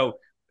Colorado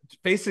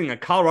facing a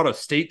Colorado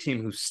State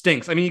team who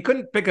stinks. I mean, you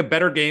couldn't pick a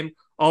better game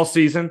all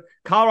season.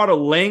 Colorado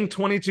laying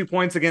 22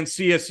 points against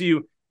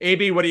CSU.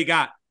 AB, what do you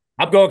got?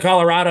 I'm going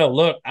Colorado.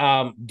 Look,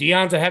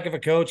 Deion's a heck of a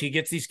coach. He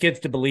gets these kids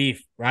to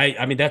believe, right?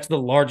 I mean, that's the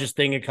largest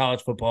thing in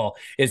college football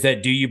is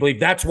that do you believe?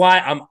 That's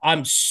why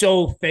I'm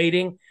so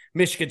fading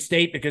Michigan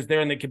State because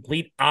they're in the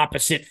complete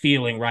opposite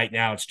feeling right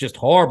now. It's just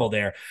horrible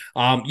there.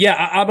 I'm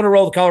going to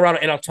roll the Colorado,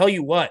 and I'll tell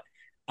you what.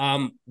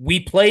 We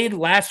played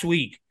last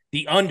week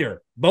the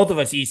under, both of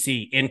us,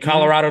 EC, in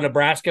Colorado,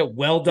 Nebraska.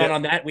 Well done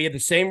on that. We had the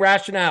same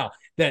rationale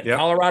that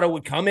Colorado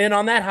would come in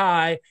on that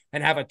high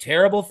and have a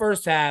terrible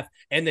first half,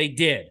 and they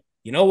did.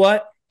 You know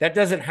what? That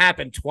doesn't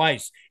happen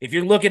twice. If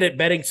you're looking at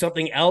betting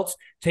something else,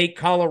 take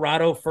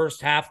Colorado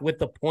first half with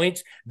the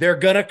points. They're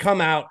going to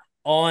come out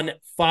on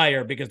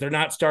fire because they're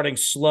not starting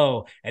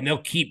slow, and they'll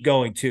keep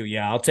going too.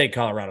 Yeah, I'll take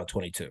Colorado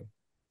 22.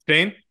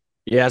 Shane?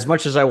 Yeah, as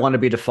much as I want to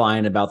be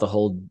defined about the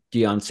whole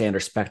Deion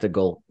Sanders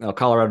spectacle,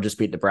 Colorado just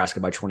beat Nebraska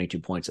by 22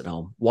 points at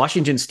home.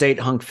 Washington State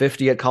hung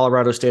 50 at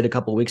Colorado State a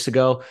couple of weeks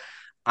ago.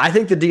 I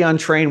think the Deion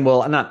train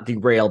will not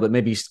derail, but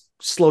maybe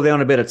slow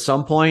down a bit at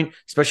some point,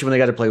 especially when they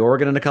got to play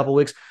Oregon in a couple of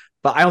weeks.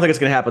 But I don't think it's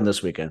going to happen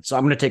this weekend. So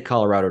I'm going to take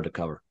Colorado to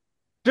cover.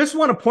 Just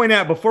want to point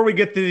out before we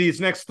get to these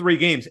next three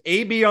games,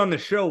 AB on the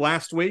show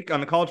last week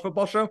on the college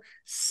football show,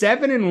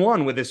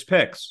 7-1 with his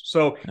picks.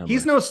 So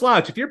he's no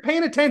slouch. If you're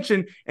paying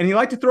attention and you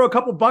like to throw a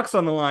couple bucks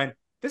on the line,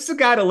 this is a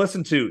guy to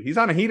listen to. He's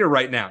on a heater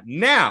right now.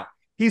 Now,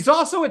 he's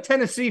also a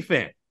Tennessee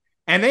fan,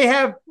 and they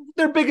have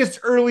their biggest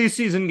early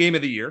season game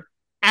of the year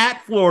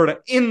at Florida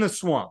in the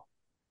Swamp.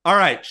 All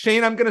right,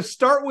 Shane, I'm going to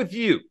start with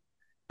you.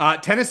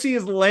 Tennessee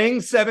is laying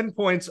 7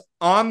 points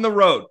on the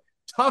road.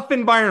 Tough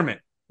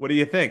environment. What do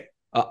you think?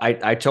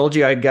 I told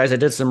you guys, I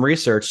did some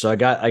research, so I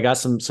got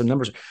some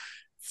numbers.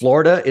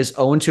 Florida is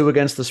 0-2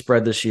 against the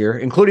spread this year,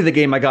 including the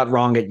game I got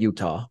wrong at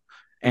Utah.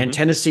 And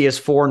Tennessee is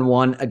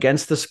 4-1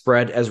 against the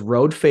spread as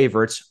road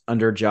favorites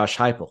under Josh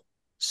Heupel.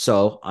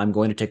 So I'm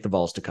going to take the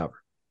Vols to cover.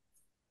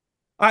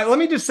 All right, let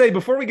me just say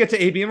before we get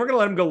to AB, and we're going to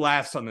let him go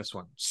last on this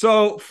one.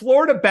 So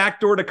Florida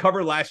backdoor to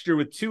cover last year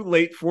with 2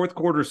 late fourth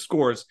quarter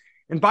scores.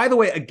 And by the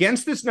way,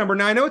 against this number,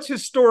 now I know it's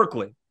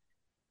historically,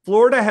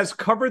 Florida has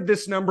covered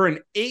this number in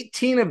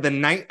 18 of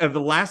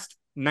the last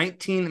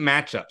 19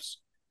 matchups.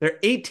 They're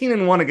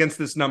 18-1 against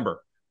this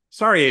number.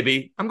 Sorry,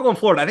 AB. I'm going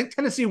Florida. I think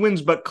Tennessee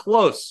wins, but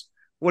close.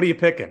 What are you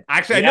picking?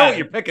 Actually, I know what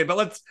you're picking,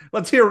 but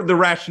let's hear the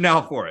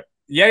rationale for it.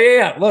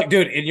 Yeah. Look,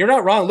 dude, and you're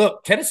not wrong.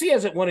 Look, Tennessee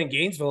hasn't won in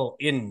Gainesville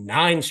in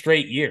 9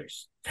 straight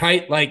years,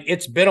 right? Like,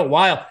 it's been a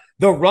while.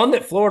 The run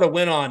that Florida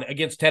went on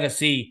against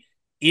Tennessee,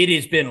 it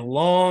has been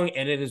long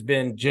and it has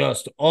been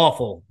just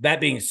awful. That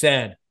being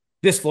said,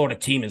 this Florida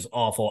team is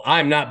awful.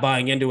 I'm not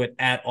buying into it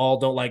at all.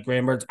 Don't like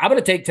Graham Burns. I'm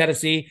going to take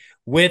Tennessee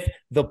with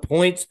the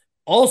points.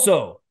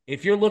 Also,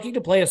 if you're looking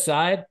to play a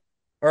side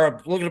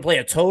or looking to play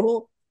a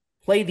total,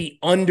 play the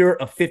under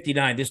of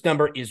 59. This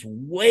number is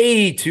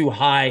way too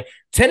high.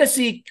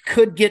 Tennessee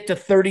could get to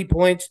 30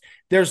 points.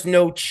 There's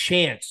no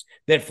chance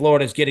that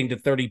Florida's getting to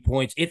 30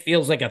 points. It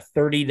feels like a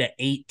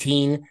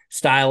 30-18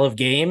 style of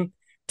game.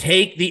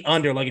 Take the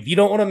under. Like, if you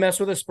don't want to mess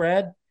with a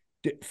spread,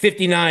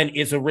 59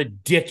 is a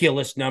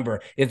ridiculous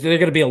number. There's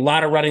going to be a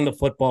lot of running the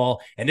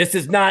football, and this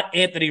is not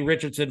Anthony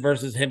Richardson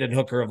versus Hendon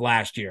Hooker of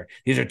last year.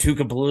 These are 2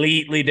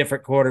 completely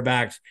different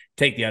quarterbacks.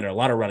 Take the under. A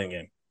lot of running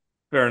in.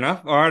 Fair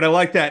enough. All right, I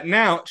like that.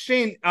 Now,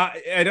 Shane,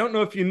 I don't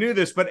know if you knew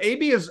this, but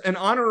AB is an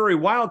honorary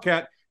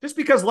Wildcat just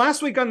because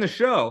last week on the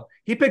show,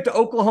 he picked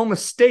Oklahoma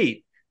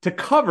State to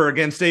cover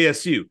against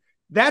ASU.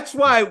 That's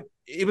why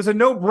it was a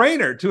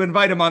no-brainer to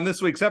invite him on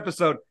this week's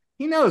episode.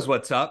 He knows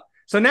what's up.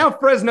 So now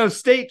Fresno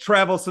State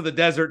travels to the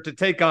desert to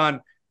take on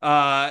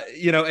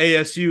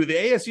ASU, the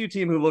ASU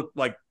team who looked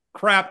like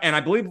crap, and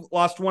I believe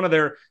lost one of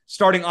their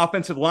starting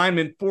offensive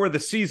linemen for the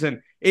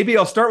season. AB,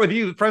 I'll start with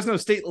you. Fresno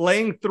State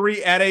laying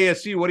 3 at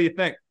ASU. What do you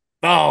think?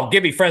 Oh,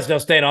 give me Fresno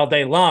State all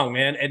day long,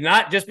 man. And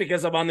not just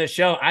because I'm on this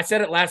show. I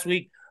said it last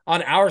week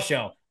on our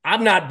show.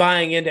 I'm not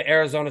buying into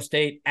Arizona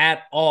State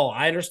at all.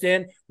 I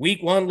understand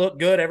week 1 looked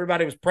good.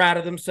 Everybody was proud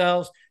of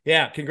themselves.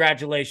 Yeah,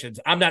 congratulations.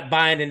 I'm not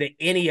buying into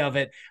any of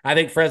it. I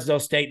think Fresno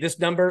State, this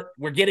number,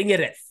 we're getting it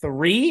at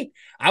 3.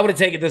 I would have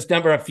taken this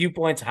number a few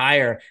points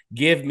higher.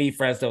 Give me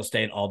Fresno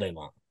State all day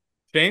long.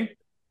 Shane?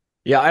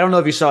 Yeah, I don't know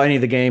if you saw any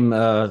of the game,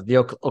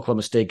 the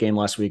Oklahoma State game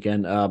last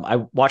weekend. I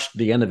watched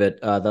the end of it.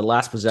 The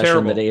last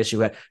possession that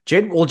ASU had.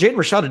 Jaden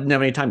Rashad didn't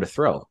have any time to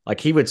throw. Like,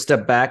 he would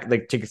step back,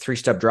 like take a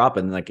 3-step drop,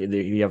 and like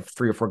you have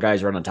 3 or 4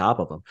 guys right on top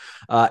of him.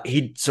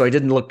 He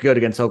didn't look good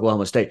against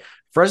Oklahoma State.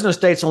 Fresno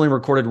State's only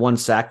recorded 1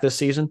 sack this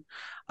season,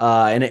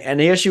 and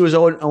ASU was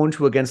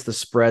 0-2 against the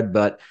spread.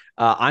 But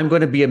I'm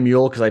going to be a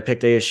mule because I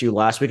picked ASU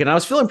last week, and I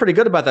was feeling pretty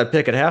good about that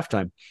pick at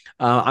halftime.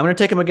 I'm going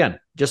to take him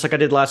again, just like I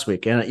did last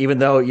week. And even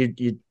though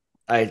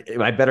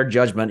my better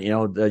judgment,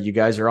 you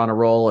guys are on a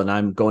roll, and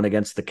I'm going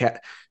against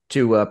the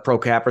two pro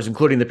cappers,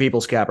 including the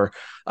people's capper.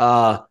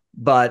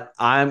 But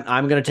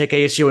I'm going to take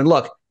ASU. And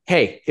look,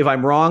 hey, if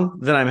I'm wrong,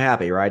 then I'm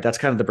happy, right? That's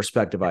kind of the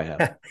perspective I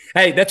have.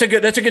 Hey, that's a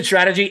good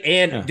strategy.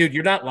 And dude,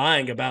 you're not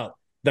lying about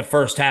the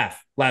first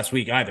half last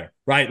week either,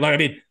 right? Like, I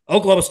mean,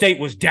 Oklahoma State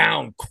was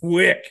down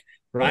quick,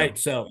 right?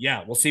 So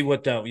yeah, we'll see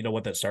what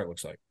that start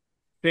looks like.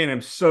 Shane,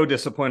 I'm so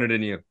disappointed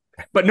in you.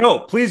 But no,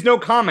 please, no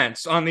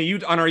comments on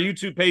our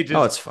YouTube pages.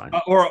 Oh, it's fine.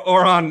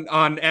 Or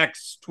on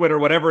X, Twitter,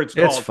 whatever it's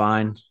called. It's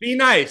fine. Be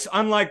nice.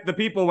 Unlike the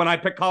people when I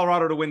picked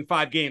Colorado to win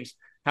 5 games.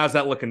 How's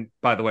that looking,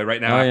 by the way,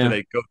 right now after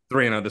they go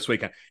 3-0 this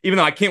weekend? Even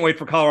though I can't wait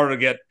for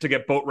Colorado to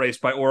get boat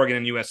raced by Oregon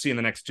and USC in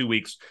the next 2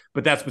 weeks.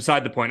 But that's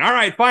beside the point. All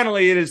right,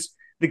 finally, it is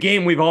the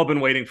game we've all been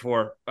waiting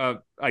for,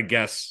 I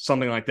guess,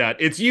 something like that.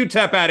 It's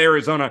UTEP at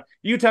Arizona.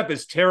 UTEP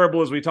is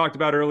terrible, as we talked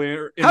about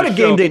earlier. How did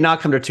game day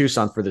not come to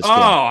Tucson for this game?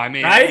 Oh, I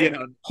mean, right?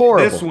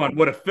 Horrible. This one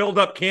would have filled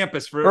up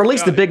campus for, or at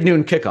least the big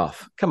noon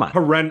kickoff. Come on,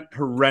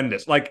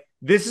 horrendous. Like,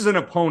 this is an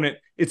opponent.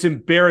 It's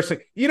embarrassing.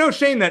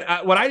 Shane,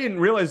 that what I didn't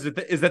realize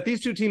is that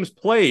these two teams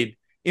played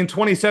in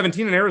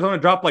 2017, and Arizona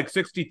dropped like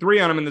 63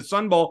 on them in the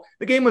Sun Bowl.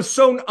 The game was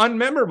so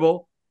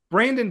unmemorable.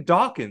 Brandon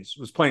Dawkins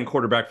was playing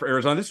quarterback for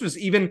Arizona. This was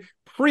even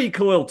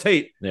pre-Khalil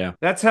Tate. Yeah.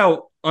 That's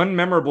how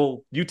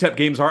unmemorable UTEP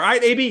games are. All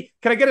right, AB,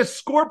 can I get a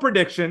score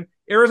prediction?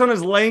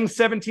 Arizona's laying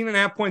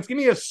 17.5 points. Give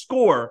me a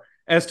score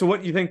as to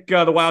what you think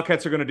the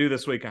Wildcats are going to do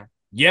this weekend.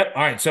 Yep.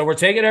 All right. So we're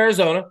taking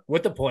Arizona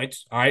with the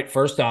points. All right.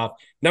 First off.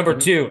 Number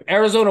 2,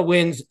 Arizona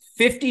wins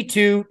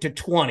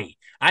 52-20.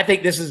 I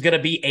think this is going to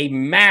be a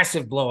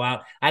massive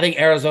blowout. I think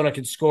Arizona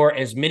can score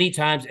as many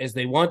times as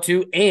they want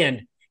to.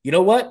 And you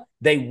know what?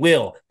 They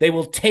will. They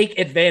will take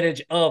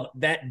advantage of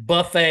that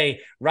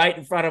buffet right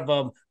in front of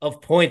them of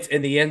points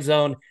in the end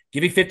zone.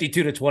 Give me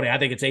 52-20. I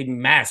think it's a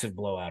massive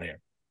blowout here.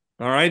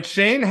 All right,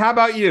 Shane, how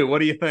about you? What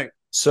do you think?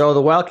 So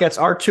the Wildcats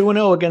are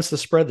 2-0 against the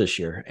spread this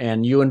year.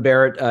 And you and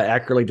Barrett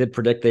accurately did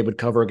predict they would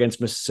cover against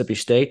Mississippi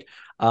State.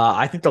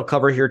 I think they'll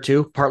cover here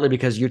too, partly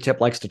because UTEP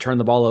likes to turn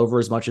the ball over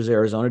as much as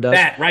Arizona does.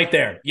 That right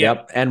there.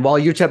 Yep. And while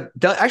UTEP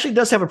actually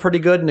does have a pretty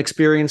good and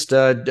experienced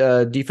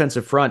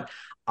defensive front,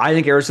 I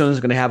think Arizona is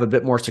going to have a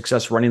bit more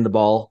success running the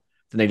ball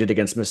than they did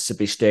against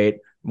Mississippi State.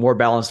 More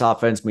balanced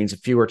offense means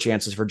fewer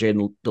chances for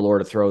Jaden Delore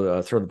to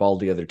throw the ball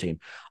to the other team.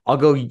 I'll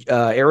go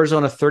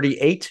Arizona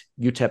 38,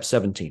 UTEP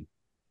 17.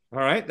 All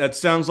right, that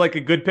sounds like a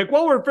good pick.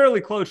 Well, we're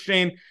fairly close,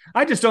 Shane.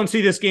 I just don't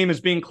see this game as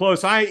being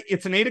close.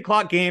 It's an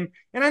 8:00 game,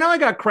 and I know I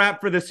got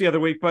crap for this the other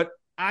week, but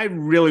I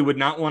really would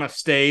not want to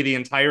stay the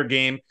entire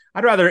game.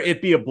 I'd rather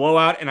it be a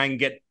blowout and I can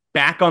get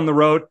back on the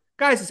road.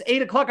 Guys, it's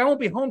 8:00. I won't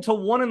be home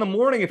till 1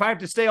 a.m. if I have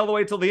to stay all the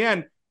way till the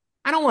end.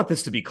 I don't want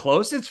this to be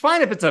close. It's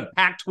fine if it's a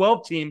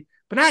Pac-12 team,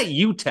 but not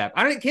UTEP.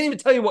 can't even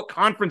tell you what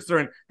conference they're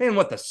in. They in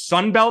what, the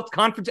Sun Belt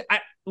Conference?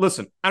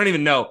 Listen, I don't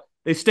even know.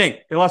 They stink.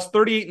 They lost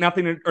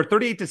 38-0 or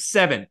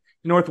 38-7 to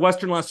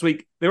Northwestern last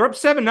week. They were up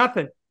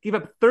 7-0, gave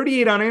up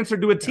 38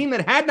 unanswered to a team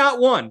that had not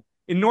won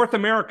in North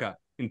America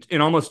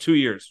in almost 2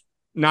 years.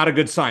 Not a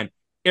good sign.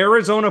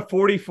 Arizona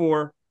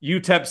 44,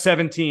 UTEP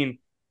 17,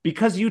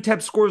 because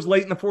UTEP scores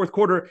late in the fourth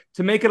quarter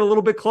to make it a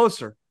little bit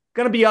closer.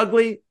 Going to be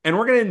ugly, and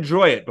we're going to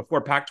enjoy it before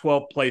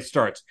Pac-12 play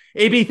starts.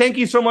 AB, thank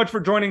you so much for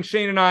joining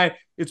Shane and I.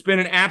 It's been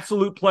an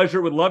absolute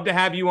pleasure. Would love to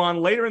have you on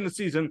later in the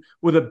season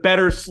with a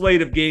better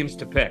slate of games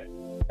to pick.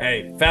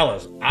 Hey,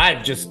 fellas,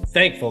 I'm just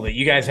thankful that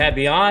you guys had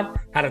me on.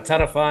 Had a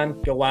ton of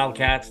fun. Go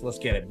Wildcats. Let's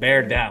get it.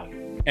 Bear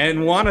down.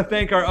 And want to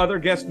thank our other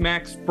guest,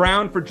 Max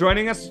Browne, for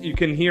joining us. You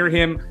can hear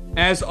him,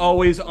 as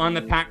always, on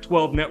the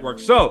Pac-12 Network.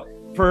 So,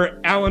 for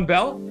Allan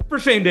Bell, for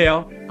Shane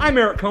Dale, I'm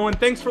Eric Cohen.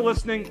 Thanks for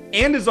listening.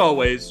 And as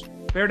always,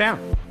 bear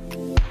down.